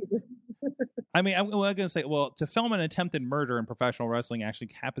attempted, I mean, I'm going to say, well, to film an attempted murder in professional wrestling actually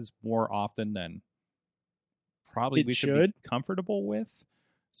happens more often than probably It we should should. be comfortable with.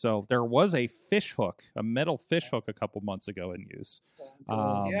 So there was a fish hook, a metal fish hook, a couple months ago in use.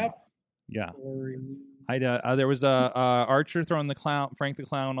 Yep. Yeah. There was a Archer throwing Frank the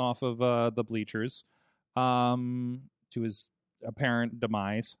Clown off of the bleachers, to his apparent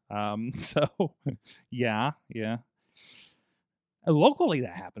demise. So yeah. Locally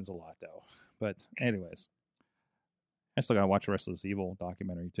that happens a lot though. But anyways, I still gotta watch the rest of this Evil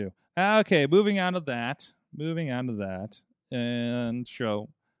documentary too. Okay, moving on to that and show.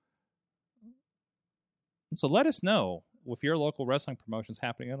 So let us know if your local wrestling promotion is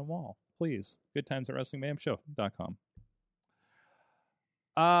happening at a mall. Please, good times at WrestlingMayhemShow.com.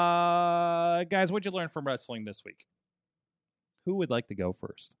 Guys, what'd you learn from wrestling this week? Who would like to go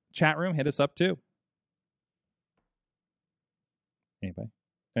first? Chat room, hit us up too.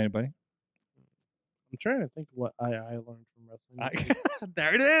 Anybody? I'm trying to think of what I learned from wrestling.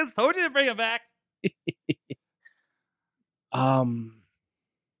 There it is. Told you to bring it back.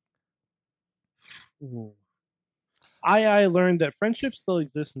 I learned that friendship still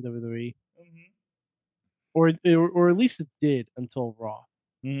exists in WWE, or at least it did until Raw,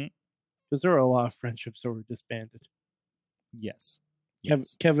 because there are a lot of friendships that were disbanded. Yes.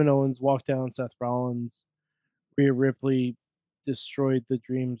 Kevin Owens walked down Seth Rollins. Rhea Ripley destroyed the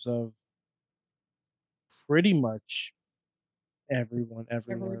dreams of pretty much everyone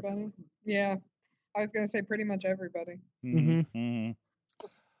everywhere. Everybody. Yeah. I was going to say pretty much everybody.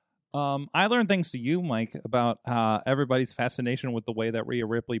 I learned thanks to you, Mike, about everybody's fascination with the way that Rhea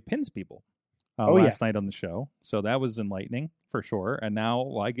Ripley pins people last night on the show. So that was enlightening for sure. And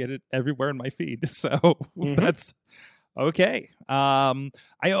now I get it everywhere in my feed. So that's okay.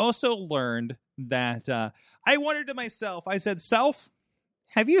 I also learned that I wondered to myself, I said, Self,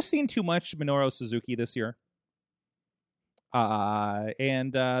 have you seen too much Minoru Suzuki this year?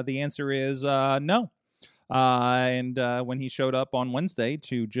 And the answer is no. And when he showed up on Wednesday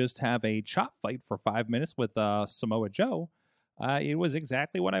to just have a chop fight for 5 minutes with Samoa Joe, it was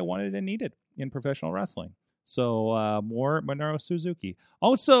exactly what I wanted and needed in professional wrestling. So more Minoru Suzuki.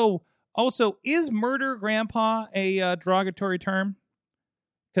 Also, is murder grandpa a derogatory term?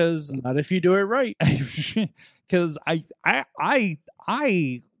 Because Not if you do it right. because I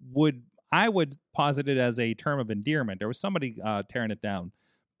would posit it as a term of endearment. There was somebody tearing it down,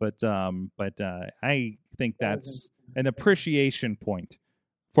 but I think that's an appreciation point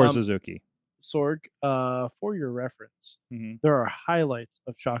for Suzuki. Sorg, for your reference, Mm-hmm. there are highlights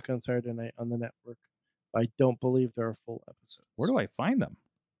of Shotgun Saturday Night on the network. I don't believe there are full episodes. Where do I find them?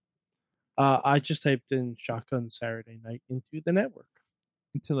 I just typed in Shotgun Saturday Night into the network.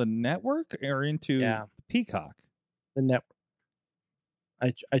 Into the network or into Peacock? The network.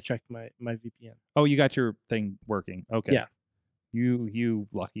 I checked my VPN. Oh, you got your thing working. Okay. Yeah. You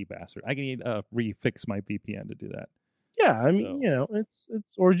lucky bastard. I can need refix my VPN to do that. Yeah, I mean, it's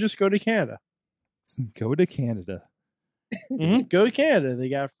or just go to Canada. Go to Canada. Mm-hmm. Go to Canada. They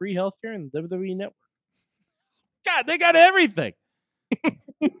got free healthcare in the WWE network. God, they got everything.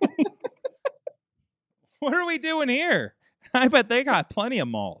 What are we doing here? I bet they got plenty of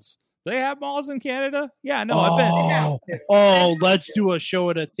malls. Do they have malls in Canada? Yeah, no, I bet. Oh, let's do a show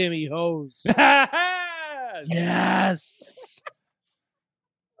at a Timmy Hose. Yes.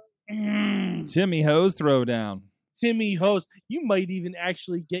 Timmy Hose Throwdown. Timmy Hose. You might even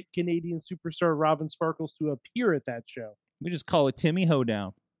actually get Canadian superstar Robin Sparkles to appear at that show. We just call it Timmy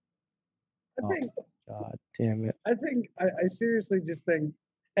Hoedown. I think. God damn it. I think. I seriously just think.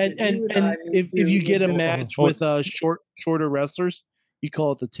 And if you get a match with shorter wrestlers, you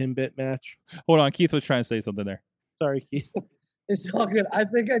call it the Timbit match. Hold on, Keith was trying to say something there. Sorry, Keith. It's all good. I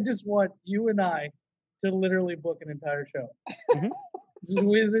think I just want you and I to literally book an entire show. Mm-hmm.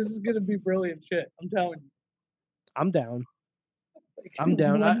 This is going to be brilliant shit. I'm telling you. I'm down. I'm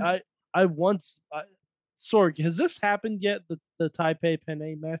down. I once. Sorg, has this happened yet? The Taipei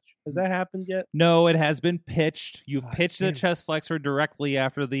Penne match, has that happened yet? No, it has been pitched. You've pitched the chest flexor directly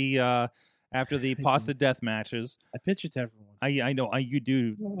after the Pasta Death matches. I pitch it to everyone. I know you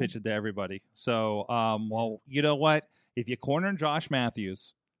do pitch it to everybody. So well, you know what? If you corner Josh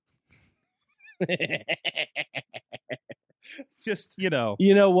Matthews, just You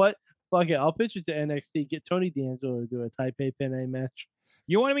know what? Fuck it. I'll pitch it to NXT. Get Tony D'Angelo to do a Taipei Penne match.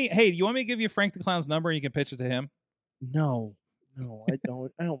 You want me? Hey, you want me to give you Frank the Clown's number and you can pitch it to him? No, I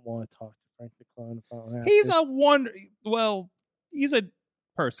don't. I don't want to talk to Frank the Clown if I don't have He's to. Well, he's a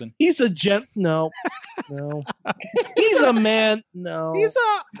person. He's a gent. No. He's a man. No. He's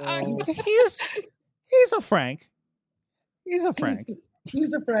a Frank. He's a Frank. He's a Frank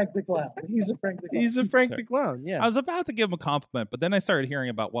the Clown. He's a Frank the Clown. He's a Frank Sorry. the Clown. Yeah. I was about to give him a compliment, but then I started hearing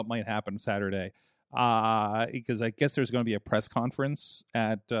about what might happen Saturday. Because I guess there's going to be a press conference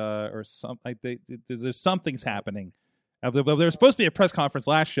at or some. There's something's happening. There was supposed to be a press conference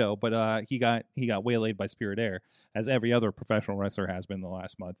last show, but he got waylaid by Spirit Air, as every other professional wrestler has been the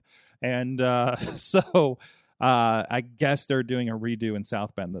last month. And so I guess they're doing a redo in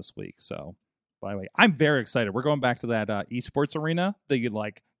South Bend this week. So, by the way, I'm very excited. We're going back to that esports arena.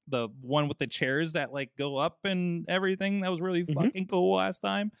 The one with the chairs that go up and everything. That was really fucking cool last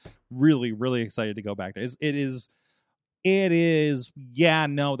time. Really, really excited to go back there. It is. Yeah,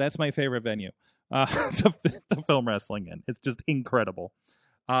 no, that's my favorite venue to film wrestling in. It's just incredible.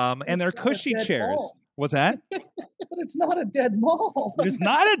 And they're cushy chairs. Mall. What's that? But it's not a dead mall. It's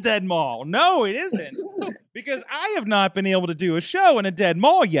not a dead mall. No, it isn't. Because I have not been able to do a show in a dead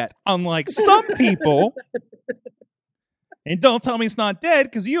mall yet, unlike some people. And don't tell me it's not dead,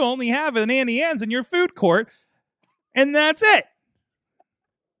 because you only have an Annie Ann's in your food court, and that's it.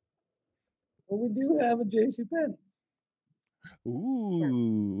 Well, we do have a JCPenney.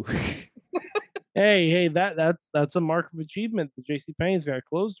 Ooh. Hey, that's a mark of achievement. The JCPenney's got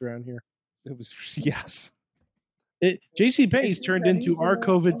closed around here. It was yes. JCPenney's turned into our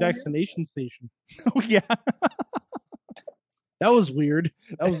COVID vaccination station. Oh yeah. That was weird.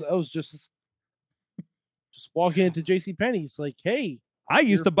 That was just walking into JCPenney's like, hey. I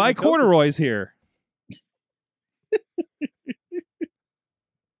used to buy corduroys here.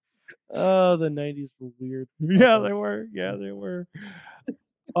 Oh, the 90s were weird. Yeah, they were. Yeah, they were.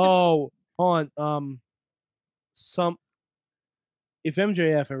 Oh, hold on. If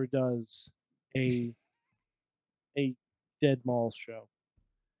MJF ever does a Dead Mall show,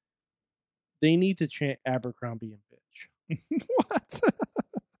 they need to chant Abercrombie and Bitch. What?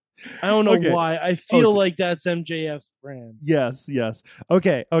 I don't know Okay. why. I feel like that's MJF's brand. Yes.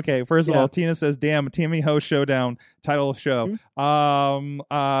 Okay. First of all, Tina says, damn, Timmy Ho Showdown title show.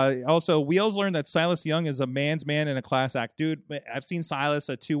 Mm-hmm. Also, Wheels learned that Silas Young is a man's man in a class act. Dude, I've seen Silas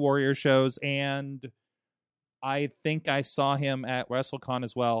at 2 Warrior shows, and I think I saw him at WrestleCon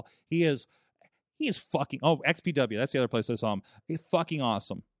as well. He is He is fucking. Oh, XPW. That's the other place I saw him. He's fucking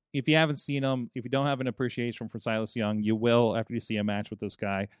awesome. If you haven't seen him, if you don't have an appreciation for Silas Young, you will after you see a match with this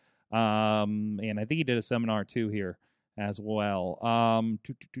guy. And I think he did a seminar too here as well. No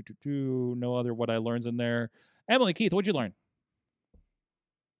other what I learned in there. Emily, Keith, what'd you learn?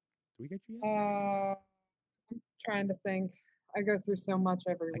 Did we get you yet? I'm trying to think. I go through so much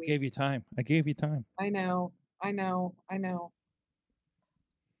every week. I gave you time. I know.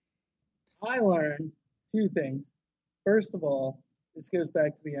 I learned two things. First of all, this goes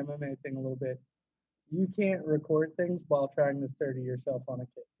back to the MMA thing a little bit. You can't record things while trying to sturdy yourself on a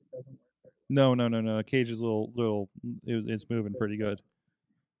cage. It doesn't work very well. No. The cage is a little. It's moving pretty good.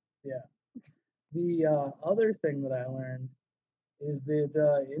 Yeah. The other thing that I learned is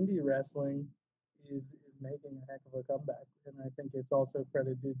that indie wrestling is making a heck of a comeback, and I think it's also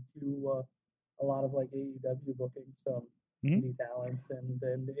credited to a lot of like AEW booking some indie talents and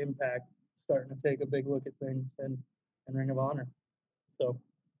Impact starting to take a big look at things and Ring of Honor. So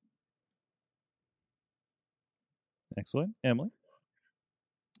excellent, Emily.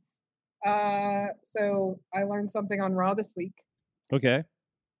 So I learned something on Raw this week Okay.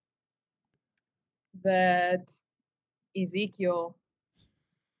 that Ezekiel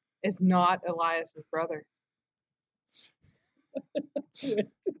is not Elias's brother.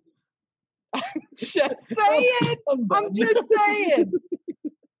 I'm just saying. I'm just saying.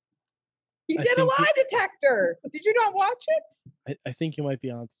 He did a lie detector. Did you not watch it? I think you might be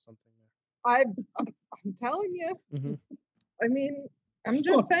onto something there. I'm telling you. Mhm. I mean, I'm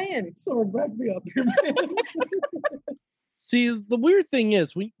just saying. So back me up here, man. See, the weird thing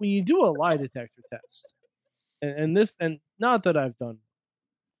is when you do a lie detector test, and not that I've done,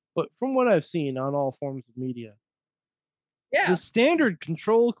 but from what I've seen on all forms of media, Yeah. the standard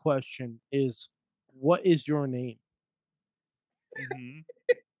control question is, "What is your name?"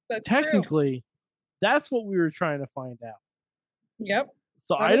 That's true. Technically, that's what we were trying to find out. Yep.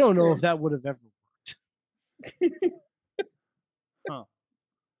 So That I is don't know true. if that would have ever worked.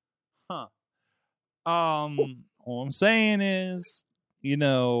 All I'm saying is, we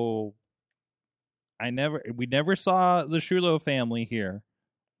never saw the Shulo family here.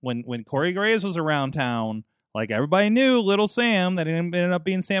 When Corey Graves was around town, like everybody knew Little Sam, that ended up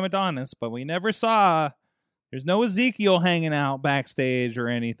being Sam Adonis, but we never saw. There's no Ezekiel hanging out backstage or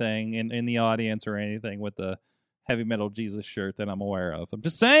anything in the audience or anything with the Heavy Metal Jesus shirt that I'm aware of. I'm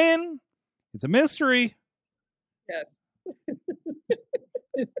just saying, it's a mystery. Yes.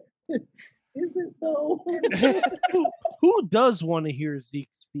 Is it though? Who does want to hear Zeke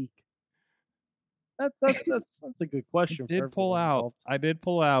speak? That's a good question. I did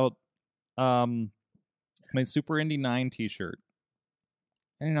pull out my Super Indy 9 t-shirt.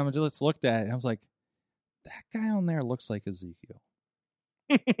 And I just looked at it and I was like, that guy on there looks like Ezekiel.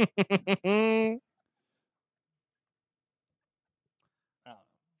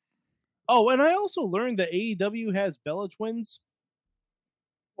 Oh, and I also learned that AEW has Bella Twins.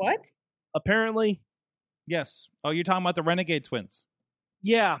 What? Apparently. Yes. Oh, you're talking about the Renegade Twins.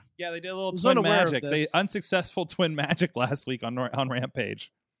 Yeah. Yeah, they did a little was twin unaware of magic. this. They unsuccessful twin magic last week on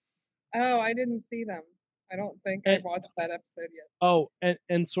Rampage. Oh, I didn't see them. I don't think I watched that episode yet. Oh, and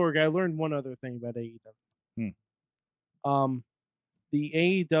Sorg, I learned one other thing about AEW.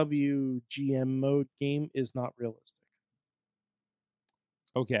 The AEW GM mode game is not realistic.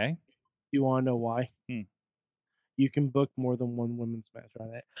 Okay. You want to know why? You can book more than one women's match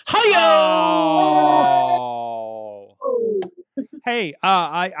on it. Oh! Hey,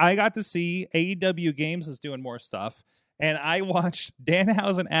 I got to see AEW Games is doing more stuff, and I watched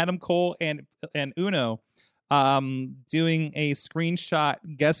Danhausen, Adam Cole, and Uno doing a screenshot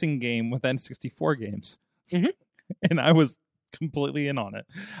guessing game with N64 games, and I was completely in on it,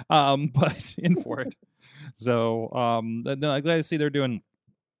 but in for it. So no, I'm glad to see they're doing.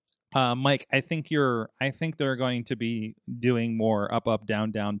 Mike, I think they're going to be doing more up,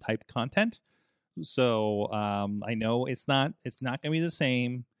 down type content. So I know it's not going to be the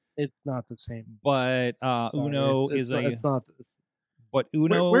same. It's not the same. But Uno it's not. But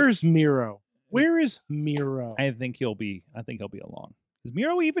Uno, where's Miro? Where is Miro? I think he'll be along. Is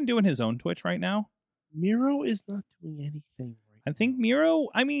Miro even doing his own Twitch right now? Miro is not doing anything right I think Miro.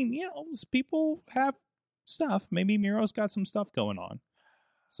 I mean, people have stuff. Maybe Miro's got some stuff going on.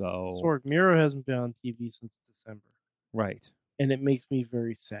 So Sorg, Miro hasn't been on TV since December. Right. And it makes me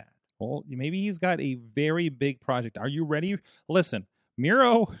very sad. Well, maybe he's got a very big project. Are you ready? Listen,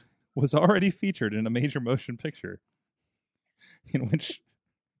 Miro was already featured in a major motion picture in which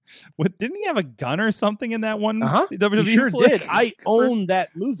didn't he have a gun or something in that one WWE He sure flick? did. I own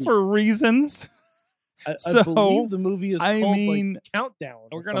that movie. For reasons. I So, believe the movie is I called mean, like Countdown.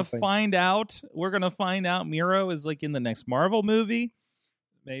 we're or gonna something. find out. We're gonna find out. Miro is like in the next Marvel movie.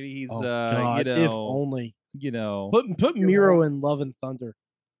 Maybe he's, Oh, God, you if know, only. Put Miro in Love and Thunder.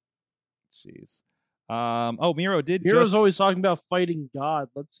 Jeez. Miro did Miro's just. always talking about fighting God.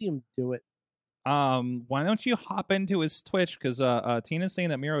 Let's see him do it. Why don't you hop into his Twitch? Because Tina's saying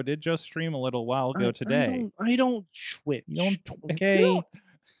that Miro did just stream a little while ago today. I don't Twitch. You don't okay.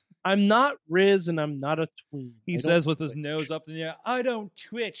 I'm not Riz and I'm not a tween. He says with his nose up in the air, I don't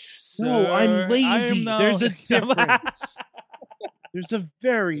Twitch, sir. No, I'm lazy. There's a difference. difference. There's a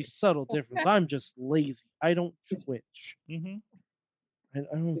very subtle difference. I'm just lazy. I don't Twitch. Mm-hmm. I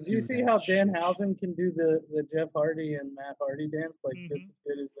don't. Did you see how Danhausen can do the Jeff Hardy and Matt Hardy dance like just as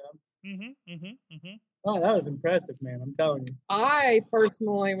good as them? Oh, that was impressive, man. I'm telling you. I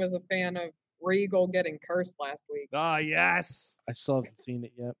personally was a fan of Regal getting cursed last week. Ah, yes. I still haven't seen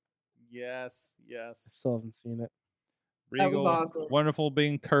it yet. Yes. I still haven't seen it. That was Regal, awesome. wonderful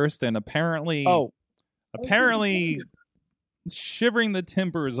being cursed, and apparently, shivering the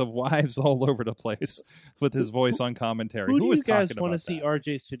timbers of wives all over the place with his voice on commentary. Who do was you guys talking want to about see that?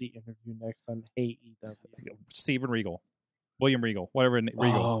 RJ City interview next on AEW? Steven Regal, William Regal, whatever.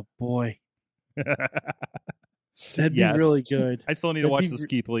 Regal. Oh boy, that'd be really good. I still need to watch this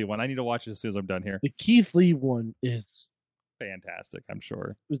Keith Lee one. I need to watch it as soon as I'm done here. The Keith Lee one is fantastic. I'm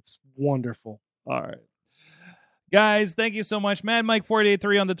sure it's wonderful. All right, guys, thank you so much, Mad Mike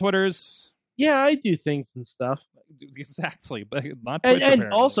 483 on the Twitters. Yeah, I do things and stuff. Exactly, but not Twitch, and apparently.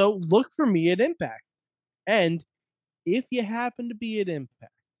 also look for me at Impact. And if you happen to be at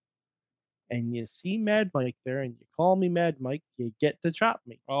Impact and you see Mad Mike there and you call me Mad Mike, you get to chop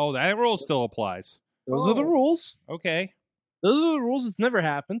me. Oh, that rule still applies. Those are the rules. Okay. Those are the rules. It's never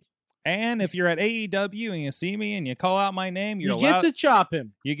happened. And if you're at AEW and you see me and you call out my name, you're you allowed get to chop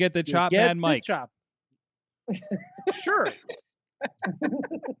him. You get to You chop get Mad to Mike. chop. Sure. We'll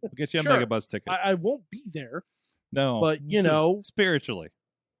get you a Sure. Megabus ticket. I won't be there. No, But, you know. spiritually.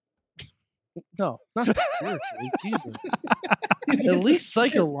 No, not spiritually. Jesus. At least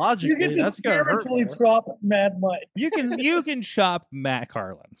psychologically, You get to that's gonna hurt. spiritually more. drop Mad Mike. You can chop Matt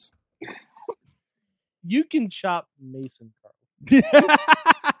Carlins. You can chop Mason Carl.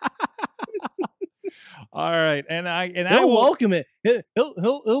 All right, and I He'll will welcome it.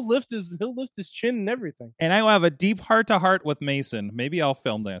 He'll lift his chin and everything. And I will have a deep heart-to-heart with Mason. Maybe I'll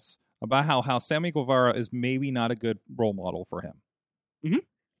film this about how Sammy Guevara is maybe not a good role model for him. Mm-hmm.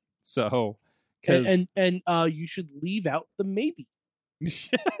 So, because and you should leave out the maybe.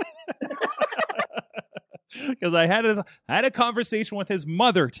 Because I had a conversation with his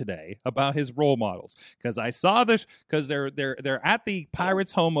mother today about his role models. Because I saw this because they're at the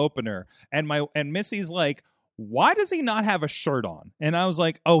Pirates home opener, and Missy's like, why does he not have a shirt on? And I was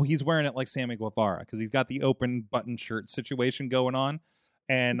like, oh, he's wearing it like Sammy Guevara because he's got the open button shirt situation going on.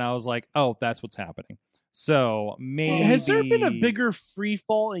 And I was like, oh, that's what's happening. So maybe Has there been a bigger free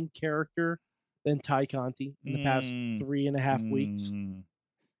fall in character than Ty Conti in the past 3.5 weeks?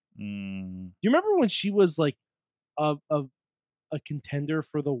 Do you remember when she was like a contender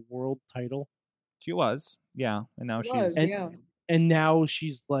for the world title? She was, yeah, and now and now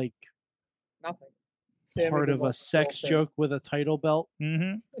she's like nothing. Part of a sex joke with a title belt.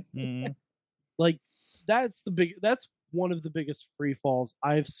 Like that's one of the biggest free falls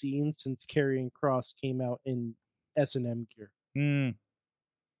I've seen since Karrion Kross came out in S&M gear.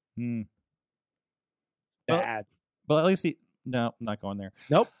 Bad. But at least no, I'm not going there.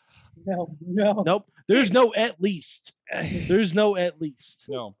 Nope. No. There's no at least. There's no at least.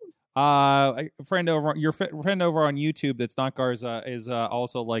 No. A friend over on YouTube that's not Garza is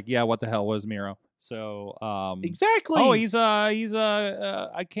also like, yeah, what the hell was Miro? So exactly. Oh, he's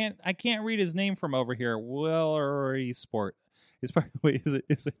I can't read his name from over here. Willory Sport. Wait,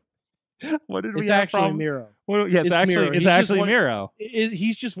 is it? What did we have actually from Miro? Well, yeah, it's actually Miro.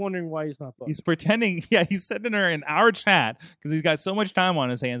 He's just wondering why he's not booked. He's pretending. Yeah, he's sitting there in our chat because he's got so much time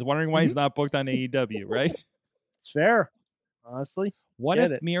on his hands, wondering why he's not booked on AEW. Right? It's fair, honestly. What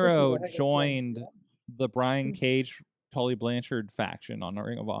if Miro joined the Brian Cage, Tully Blanchard faction on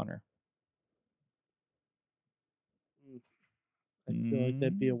Ring of Honor? I feel like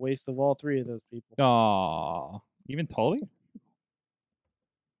that'd be a waste of all three of those people. Aw, even Tully?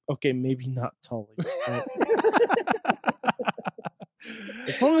 Okay, maybe not Tully. But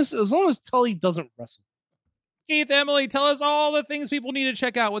as long as Tully doesn't wrestle. Keith, Emily, tell us all the things people need to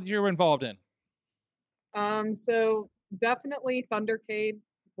check out what you're involved in. So definitely Thundercade.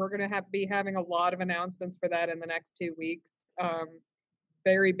 We're gonna be having a lot of announcements for that in the next 2 weeks.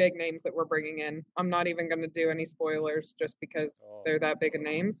 Very big names that we're bringing in. I'm not even gonna do any spoilers just because they're that big of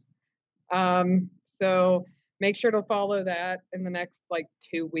names. So make sure to follow that in the next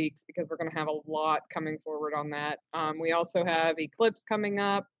 2 weeks because we're going to have a lot coming forward on that. We also have Eclipse coming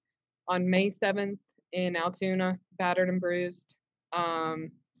up on May 7th in Altoona, Battered and Bruised.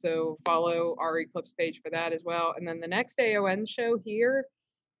 So follow our Eclipse page for that as well. And then the next AON show here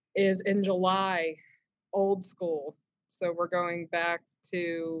is in July, Old School. So we're going back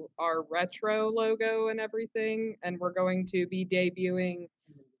to our retro logo and everything, and we're going to be debuting.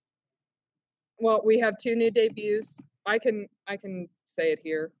 Well, we have 2 new debuts. I can say it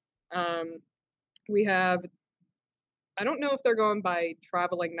here. We have, I don't know if they're going by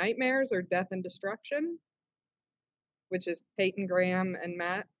Traveling Nightmares or Death and Destruction, which is Peyton Graham and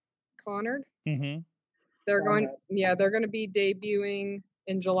Matt Connard. Mm-hmm. They're going to be debuting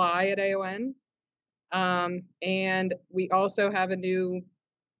in July at AON. And we also have a new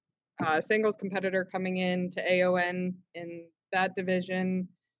singles competitor coming in to AON in that division.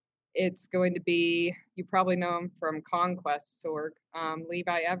 It's going to be, you probably know him from Conquest, Sorg,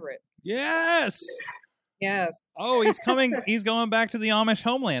 Levi Everett. Yes. Yes. Oh, he's coming. He's going back to the Amish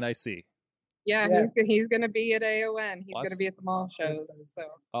homeland, I see. Yeah, he's going to be at AON. He's going to be at the mall shows.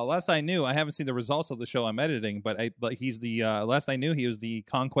 So. Last I knew, I haven't seen the results of the show I'm editing, but he's the last I knew he was the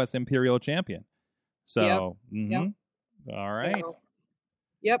Conquest Imperial Champion. So, Yep. All right. So,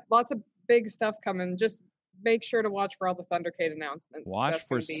 yep, lots of big stuff coming. Just make sure to watch for all the Thundercade announcements. Watch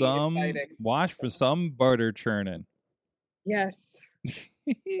for some butter churning. Yes.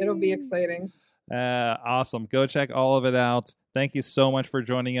 It'll be exciting. Awesome. Go check all of it out. Thank you so much for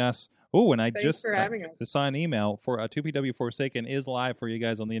joining us. Oh, and Thanks for having us. Just saw an email for 2PW Forsaken is live for you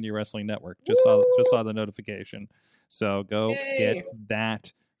guys on the Indie Wrestling Network. Just saw the notification. So go get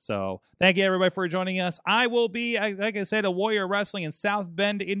that. So thank you, everybody, for joining us. I will be, like I said, a Warrior Wrestling in South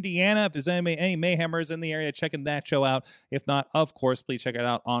Bend, Indiana. If there's any Mayhemers in the area, checking that show out. If not, of course, please check it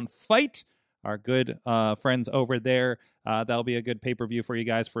out on Fight, our good friends over there. That'll be a good pay-per-view for you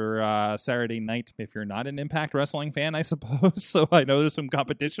guys for Saturday night, if you're not an Impact Wrestling fan, I suppose. So I know there's some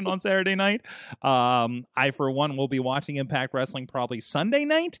competition on Saturday night. I, for one, will be watching Impact Wrestling probably Sunday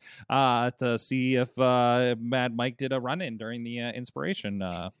night to see if Mad Mike did a run-in during the Inspiration.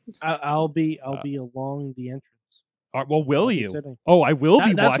 I'll be along the entrance. Well, will you? Sitting. Oh, I will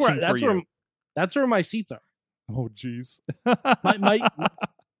be watching for you. That's where my seats are. Oh, jeez.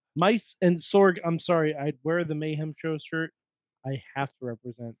 Mice and Sorg, I'm sorry, I'd wear the Mayhem Show shirt. I have to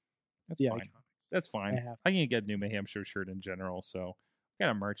represent the icon. That's fine. I can get a new Mayhem Show shirt in general, so I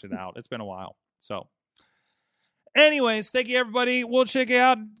gotta merch it out. It's been a while. So, anyways, thank you, everybody. We'll check it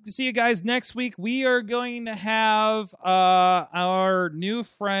out. See you guys next week. We are going to have our new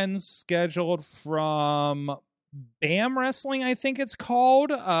friends scheduled from BAM Wrestling, I think it's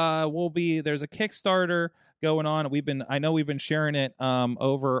called. There's a Kickstarter going on. I know we've been sharing it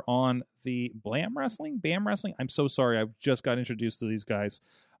over on the BAM Wrestling. I'm so sorry. I just got introduced to these guys.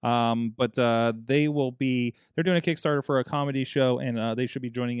 But they're doing a Kickstarter for a comedy show, and they should be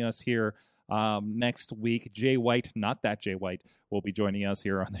joining us here next week. Jay White, not that Jay White, will be joining us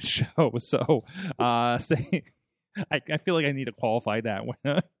here on the show. So I feel like I need to qualify that one,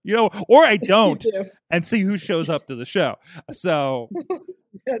 or I don't, and see who shows up to the show. So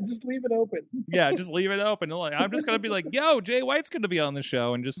yeah, just leave it open. Yeah, just leave it open. I'm just gonna be like, yo, Jay White's gonna be on the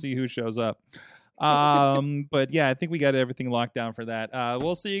show, and just see who shows up. But yeah, I think we got everything locked down for that.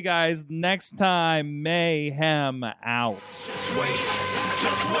 We'll see you guys next time. Mayhem out. Just wait,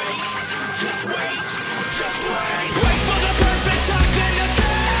 just wait, just wait, just wait. Wait for the perfect time, then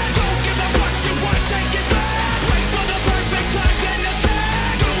attack. Don't give up what you want, take it back. Wait for the perfect time, then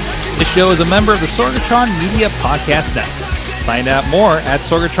attack. Do what you want. This show is a member of the Sorgatron Media Podcast Network. Find out more at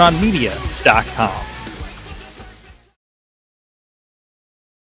sorgatronmedia.com.